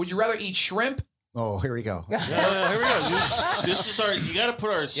 idea. Would you rather eat shrimp? Oh, here we go. Here we go. This is our. You got to put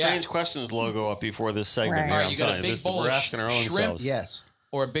our strange questions logo up before this segment. Right. Here, All right, I'm you got a telling big this, bowl we're of asking our own shrimp? selves. Yes.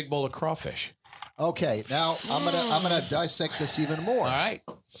 Or a big bowl of crawfish? Okay. Now I'm gonna dissect this even more. All right.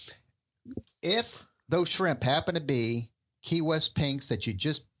 If those shrimp happen to be Key West pinks that you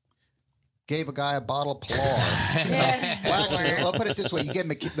just gave a guy a bottle of Pilar. Well, actually, I'll put it this way: you give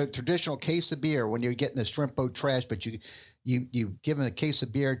him the traditional case of beer when you're getting the shrimp boat trash, but you give him a case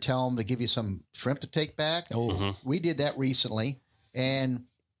of beer, tell him to give you some shrimp to take back. We did that recently, and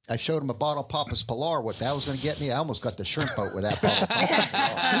I showed him a bottle of Papa's Pilar. What that was going to get me, I almost got the shrimp boat with that bottle of Papa's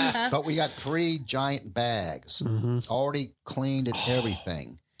Pilar. But we got 3 giant bags, already cleaned and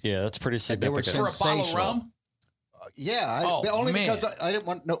everything. Yeah, that's pretty They were significant. For a bottle of sensational. rum? Yeah, only because I didn't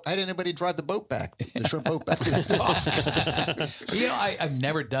want I didn't anybody drive the boat back, the shrimp boat back. I've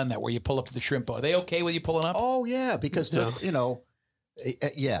never done that where you pull up to the shrimp boat. Are they okay with you pulling up? Oh yeah, because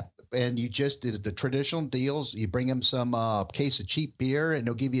yeah, and you just did the traditional deals. You bring them some case of cheap beer, and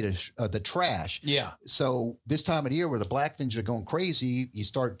they'll give you the trash. Yeah. So this time of the year, where the blackfins are going crazy, you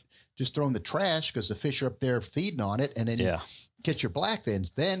start just throwing the trash because the fish are up there feeding on it, and then you catch your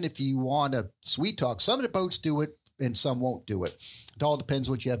blackfins. Then, if you want to sweet talk, some of the boats do it, and some won't do it. It all depends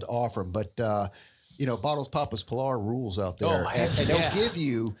what you have to offer them, but. Bottles Papa's Pilar rules out there, and they'll give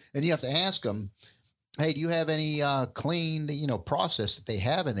you, and you have to ask them, hey, do you have any clean, process that they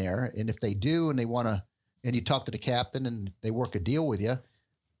have in there? And if they do, and they want to, and you talk to the captain and they work a deal with you,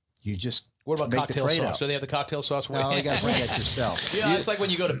 you just what about cocktail sauce? Do they have the cocktail sauce? No, you got to bring that yourself. It's like when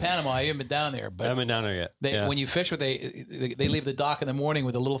you go to Panama. I haven't been down there, but I haven't been down there yet. When you fish, they leave the dock in the morning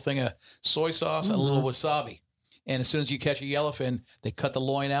with a little thing of soy sauce and a little wasabi. And as soon as you catch a yellowfin, they cut the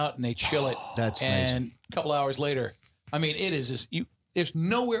loin out and they chill it. That's and amazing. A couple hours later, I mean, it is just there's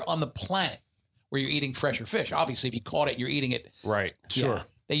nowhere on the planet where you're eating fresher fish. Obviously, if you caught it, you're eating it. Right. Sure.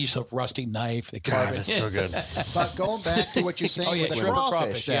 They use a rusty knife. They carve it. That's so good. But going back to what you're saying with the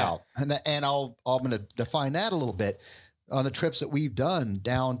crawfish now, and I'm going to define that a little bit. On the trips that we've done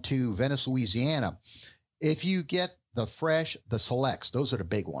down to Venice, Louisiana, if you get the fresh, the selects, those are the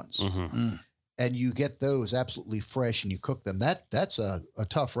big ones. Mm-hmm. And you get those absolutely fresh and you cook them. That's a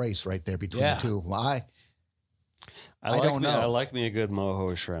tough race right there between the two of them. I don't know. I like me a good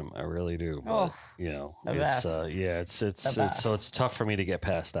mojo shrimp. I really do. But it's tough for me to get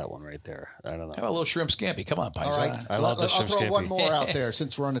past that one right there. I don't know. How about a little shrimp scampi? Come on, Paisan. All right. I love the shrimp scampi. I'll throw one more out there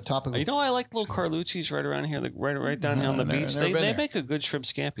since we're on the topic. I like little Carlucci's right around here, right down here on the beach. They make a good shrimp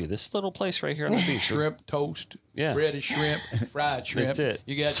scampi. This little place right here on the beach. Shrimp toast, breaded shrimp, fried shrimp. That's it.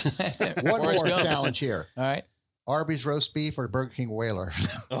 You got one more challenge here. All right. Arby's roast beef or Burger King Whaler?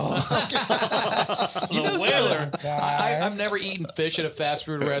 The Whaler. I've never eaten fish at a fast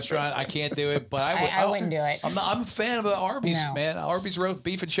food restaurant. I can't do it, but I wouldn't do it. I'm a fan of the Arby's, man. Arby's roast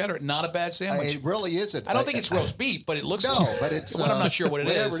beef and cheddar, not a bad sandwich. It really isn't. I don't think it's roast beef, but it looks but it's. I'm not sure what it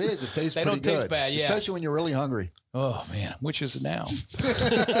is. Whatever it is, it tastes they pretty don't taste good, bad, especially when you're really hungry. Oh man, which is it now?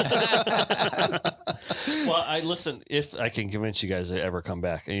 Well, listen. If I can convince you guys to ever come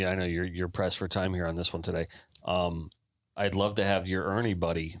back, and I know you're pressed for time here on this one today. I'd love to have your Ernie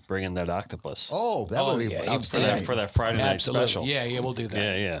buddy bring in that octopus. Oh, that would be outstanding for that Friday night special. Yeah, we'll do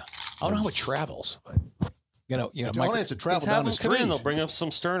that. Yeah. I don't know how it travels, but you don't have to travel down the street. They'll bring up some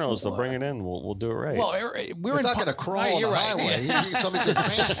sternos. They'll bring it in. We'll do it right. Well, it's not going to crawl on the highway. Somebody can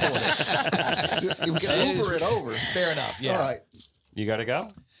transport it. You can Uber it over. Fair enough. Yeah. All right. You got to go?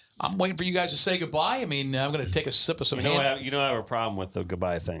 I'm waiting for you guys to say goodbye. I mean, I'm going to take a sip of some I have a problem with the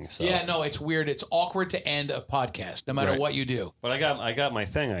goodbye thing. So. Yeah, no, it's weird. It's awkward to end a podcast, no matter what you do. But I got my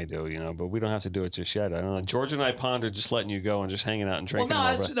thing I do, but we don't have to do it just yet. I don't know. George and I pondered just letting you go and just hanging out and drinking.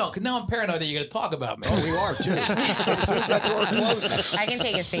 Well, because now I'm paranoid that you're going to talk about me. Oh, you are, too. As soon as that door closes. I can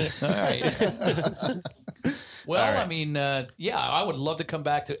take a seat. All right. Well, I mean, I would love to come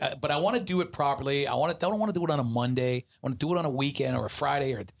back to, but I want to do it properly. I don't want to do it on a Monday. I want to do it on a weekend or a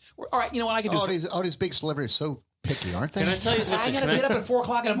Friday. All right, you know what I can do? All these big celebrities are so picky, aren't they? Can I tell you? Listen, I got to get up at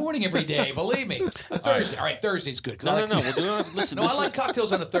 4:00 in the morning every day. Believe me. Thursday. All right, Thursday's good. No. We'll do it. Listen. No, I like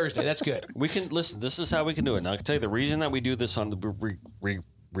cocktails on a Thursday. That's good. We can listen. This is how we can do it. Now I can tell you the reason that we do this on the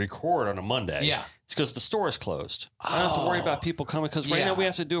record on a Monday. Yeah. It's because the store is closed. I don't have to worry about people coming because right now we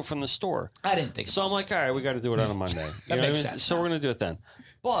have to do it from the store. I didn't think so. I'm like, all right, we got to do it on a Monday. That makes sense. So we're going to do it then.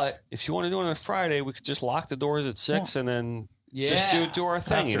 But if you want to do it on a Friday, we could just lock the doors at 6 and then just do our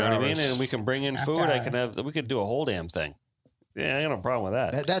thing. After you know what I mean? hours. And we can bring in food. We could do a whole damn thing. Yeah, I got no problem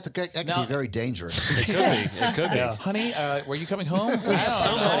with that. That could be very dangerous. It could be. It could be. Honey, were you coming home?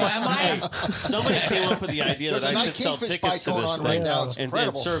 I don't know. Somebody came up with the idea that I should sell tickets to this thing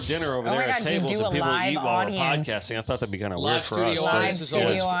and serve dinner over there at tables and people eat while we're podcasting. I thought that'd be kind of weird for us. Live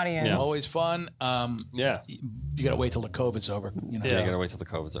studio audience. Yeah. Always fun. Yeah. You got to wait till the COVID's over. Yeah, you got to wait till the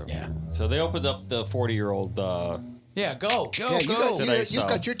COVID's over. Yeah. So they opened up the 40-year-old... Yeah, go. You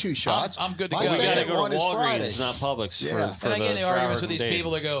got your 2 shots. I'm good to go. We got to go to Friday. Walgreens, not Publix. For and I get in the arguments with these date.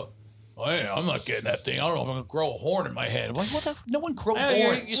 people that go, hey, I'm not getting that thing. I don't know if I'm going to grow a horn in my head. I'm like, what the? No one grows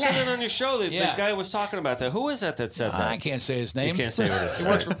horns. You said it on your show. The guy was talking about that. Who is that said that? I can't say his name. You can't say what it is. He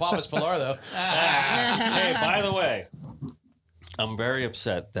works for Papa's Pilar, though. Hey, by the way, I'm very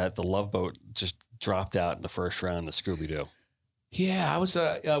upset that the Love Boat just dropped out in the first round of Scooby-Doo. Yeah, I was.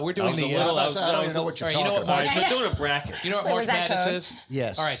 We're doing the. I don't even know what you're talking about. We're doing a bracket. You know what March Madness is?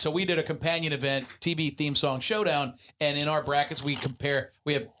 Yes. All right, so we did a companion event, TV theme song showdown, and in our brackets we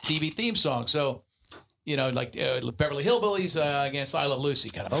have TV theme songs. So like Beverly Hillbillies against I Love Lucy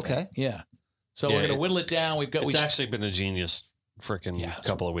kind of Okay. thing. Yeah. So we're going to whittle it down. It's actually been a genius freaking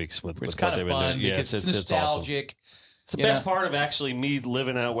couple of weeks with it's what kind they've of been fun doing. Yeah, because it's awesome. nostalgic. It's the best part of actually me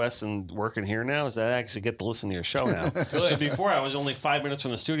living out west and working here now is that I actually get to listen to your show now. Good. Before I was only 5 minutes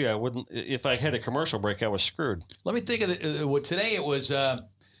from the studio. I wouldn't. If I had a commercial break, I was screwed. Let me think of what today it was.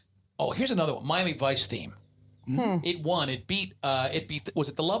 Here's another one. Miami Vice theme. It won. It beat. Was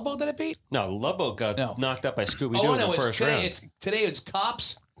it the Love Boat that it beat? No, Love Boat got knocked out by Scooby Doo in the first round. Today it's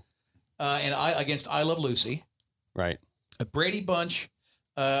Cops against I Love Lucy. Right. A Brady Bunch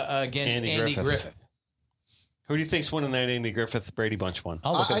against Andy Griffith. Who do you think's winning that Andy Griffith Brady Bunch one?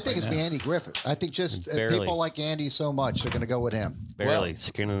 I think it's Andy Griffith. I think just people like Andy so much, they're going to go with him. Barely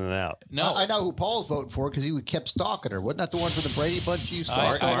skinning it out. No, I know who Paul's voting for because he kept stalking her. Wasn't that the one for the Brady Bunch you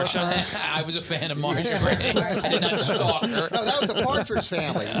stalked? Marsha? I was a fan of Marsha. I did not stalk her. No, that was the Partridge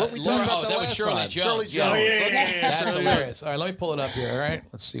Family. What we talked about that was last Shirley time. Jones. Shirley Jones. Yeah. That's Shirley hilarious. All right, let me pull it up here. All right,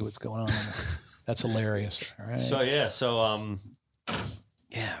 let's see what's going on. That's hilarious. All right.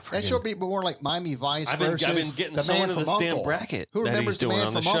 That should be more like Miami Vice I've versus been getting the so man into from this damn Uncle. bracket Who that remembers he's the doing man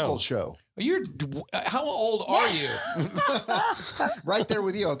on the from show. Uncle's show? How old are you? Right there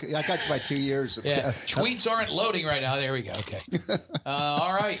with you. Okay, I got you by 2 years. Yeah. Tweets aren't loading right now. There we go. Okay.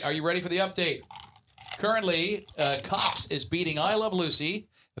 All right. Are you ready for the update? Currently, Cops is beating I Love Lucy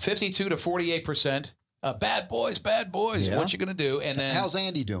 52 to 48%. Bad boys. Yeah. What you gonna do? And then How's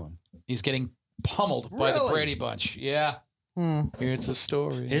Andy doing? he's getting pummeled by the Really? Brady Bunch. Yeah. Here's the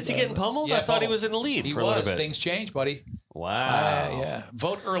story. Is he getting pummeled? Yeah, I thought he pummeled. was in the lead He for a little was. bit. Things change, buddy. Wow. Yeah.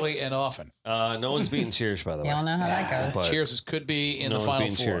 Vote early and often. No one's beating Cheers, by the way. Y'all know how that goes. But Cheers could be in no the one's final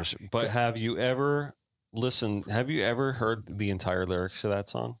beating four. Cheers. But have you ever listened? Have you ever heard the entire lyrics to that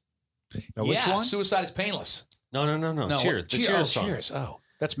song? Now, which one? Suicide is painless. No. Cheers. The Cheers song. Cheers. Oh,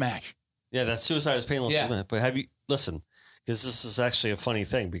 that's MASH. Yeah, that's Suicide is Painless. Yeah. Isn't it? But have you listen? Because this is actually a funny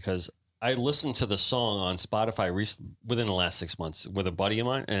thing because I listened to the song on Spotify within the last 6 months with a buddy of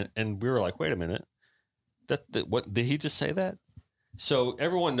mine, and we were like, "Wait a minute, what did he just say that?" So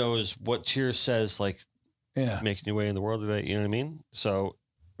everyone knows what Cheers says, like making your way in the world today. You know what I mean? So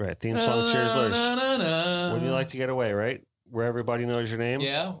right, theme song Cheers lyrics. When you like to get away, right? Where everybody knows your name.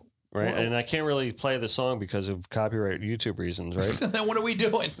 Yeah. Right, and I can't really play the song because of copyright YouTube reasons, right? Then what are we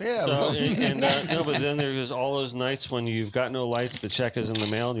doing? Yeah. So, no, but then there's all those nights when you've got no lights, the check is in the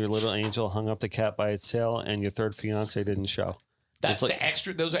mail, and your little angel hung up the cat by its tail, and your third fiance didn't show. That's It's the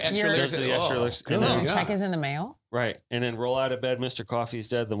extra. Those are extra You're- lyrics. Those are the extra lyrics. Good. And then- Yeah. Check is in the mail. Right, and then roll out of bed, Mr. Coffee's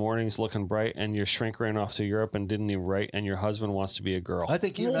dead, the morning's looking bright, and your shrink ran off to Europe and didn't even write, and your husband wants to be a girl. I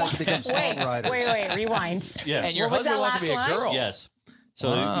think you and I can become songwriters. Wait, rewind. Yeah, And your What was husband that wants to be a last line? girl. yes. So,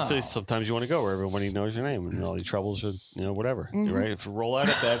 Wow. so sometimes you want to go where everybody knows your name and all your troubles are, whatever, right? If you roll out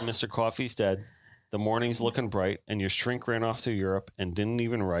of bed, Mr. Coffee's dead, the morning's looking bright, and your shrink ran off to Europe and didn't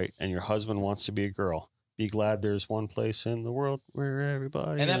even write, and your husband wants to be a girl. Be glad there's one place in the world where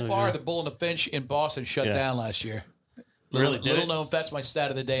everybody And that knows bar, you. the Bull and the Finch in Boston, shut Yeah. down last year. Really did Little it? known. That's my stat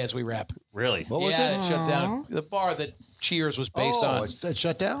of the day as we wrap. Really? What was Yeah, it? it shut down. The bar that Cheers was based on. It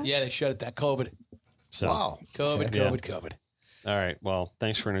shut down? Yeah, they shut it down. COVID. So, Wow. COVID. Yeah. COVID. all right. Well,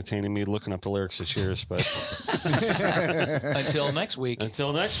 thanks for entertaining me looking up the lyrics of Cheers, but Until next week.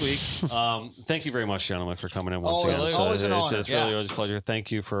 until next week, thank you very much, gentlemen, for coming in once Always- again. always an honor. It's really Yeah. always a pleasure.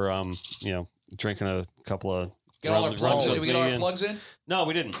 Thank you for drinking a couple of Get all our runs plugs in. with Did we get me all our and- plugs in? No,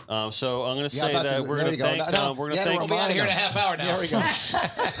 we didn't. So I'm going to Yeah, say about that to- we're there going you to go. thank. No, We're going yeah, to thank. We'll be out of here in a half hour now. There we go.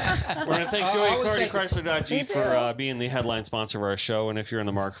 We're going to thank I Joey would Cardi say- Chrysler.Jeep for being the headline sponsor of our show. And if you're in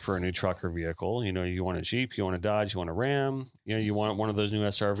the market for a new truck or vehicle, you want a Jeep, you want a Dodge, you want a Ram, you want one of those new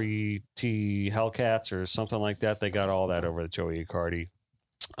SRV-T Hellcats or something like that, they got all that over at Joey Cardi.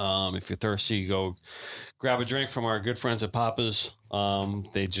 If you're thirsty, go grab a drink from our good friends at Papa's.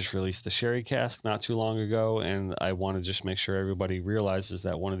 They just released the sherry cask not too long ago, and I want to just make sure everybody realizes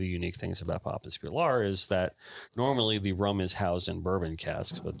that one of the unique things about Papa's Pilar is that normally the rum is housed in bourbon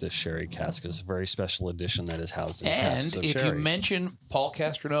casks, but this sherry cask is a very special edition that is housed in casks And of if sherry. you mention Paul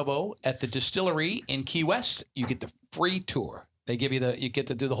Castronovo at the distillery in Key West, you get the free tour. They give you you get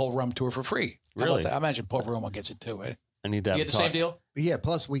to do the whole rum tour for free. How about Really? that? I imagine Paul Veroma gets it too, right? I need to You have get the a same talk. deal? Yeah,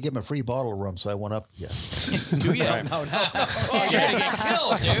 plus we give him a free bottle of rum, so I went up. Yeah. Do you? Right. No. Oh, you're going to get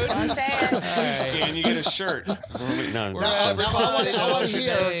killed, dude. I'm saying. All right. And you get a shirt. No, We're Now, everybody I want knows to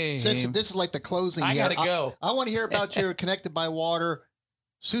your hear, name. since this is like the closing I here, gotta go. I want to hear about your Connected by Water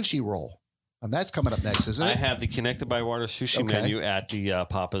sushi roll. And that's coming up next, isn't I it? have the Connected by Water sushi Okay. menu at the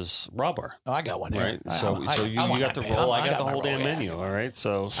Papa's Raw Bar. Oh, I got one here. Right. So you want got that, the man. roll. I got the my whole roll, damn yeah. menu. All right.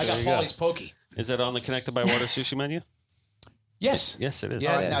 So I there got you go. Paulie's Pokey. Is that on the Connected by Water sushi menu? Yes. Yes, it is. Yeah,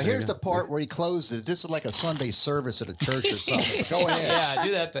 All right, now There here's the part where he closed it. This is like a Sunday service at a church or something. Go ahead. Yeah,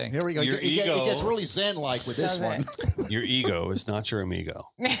 do that thing. Here we go. Your It ego- gets really zen-like with this Does one. Your ego is not your amigo.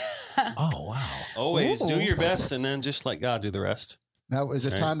 Oh, wow. Always do Ooh. your best and then just let God do the rest. Now, is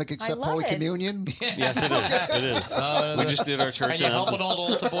it Right. time to accept love Holy it. Communion? Yes, it is. It is. We just did our Can church you help an announcements.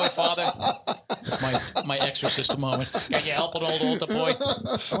 old altar boy, Father? my exorcist moment. Can you help an old altar boy?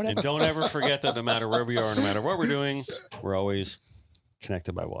 And don't ever forget that no matter where we are, no matter what we're doing, we're always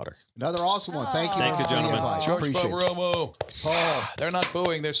connected by water. Another awesome one. Thank you. Thank you, for the gentlemen. invite. George Appreciate it. Boveromo. Paul. They're not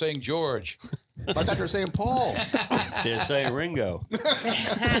booing. They're saying George. I thought they were saying Paul. They say Ringo.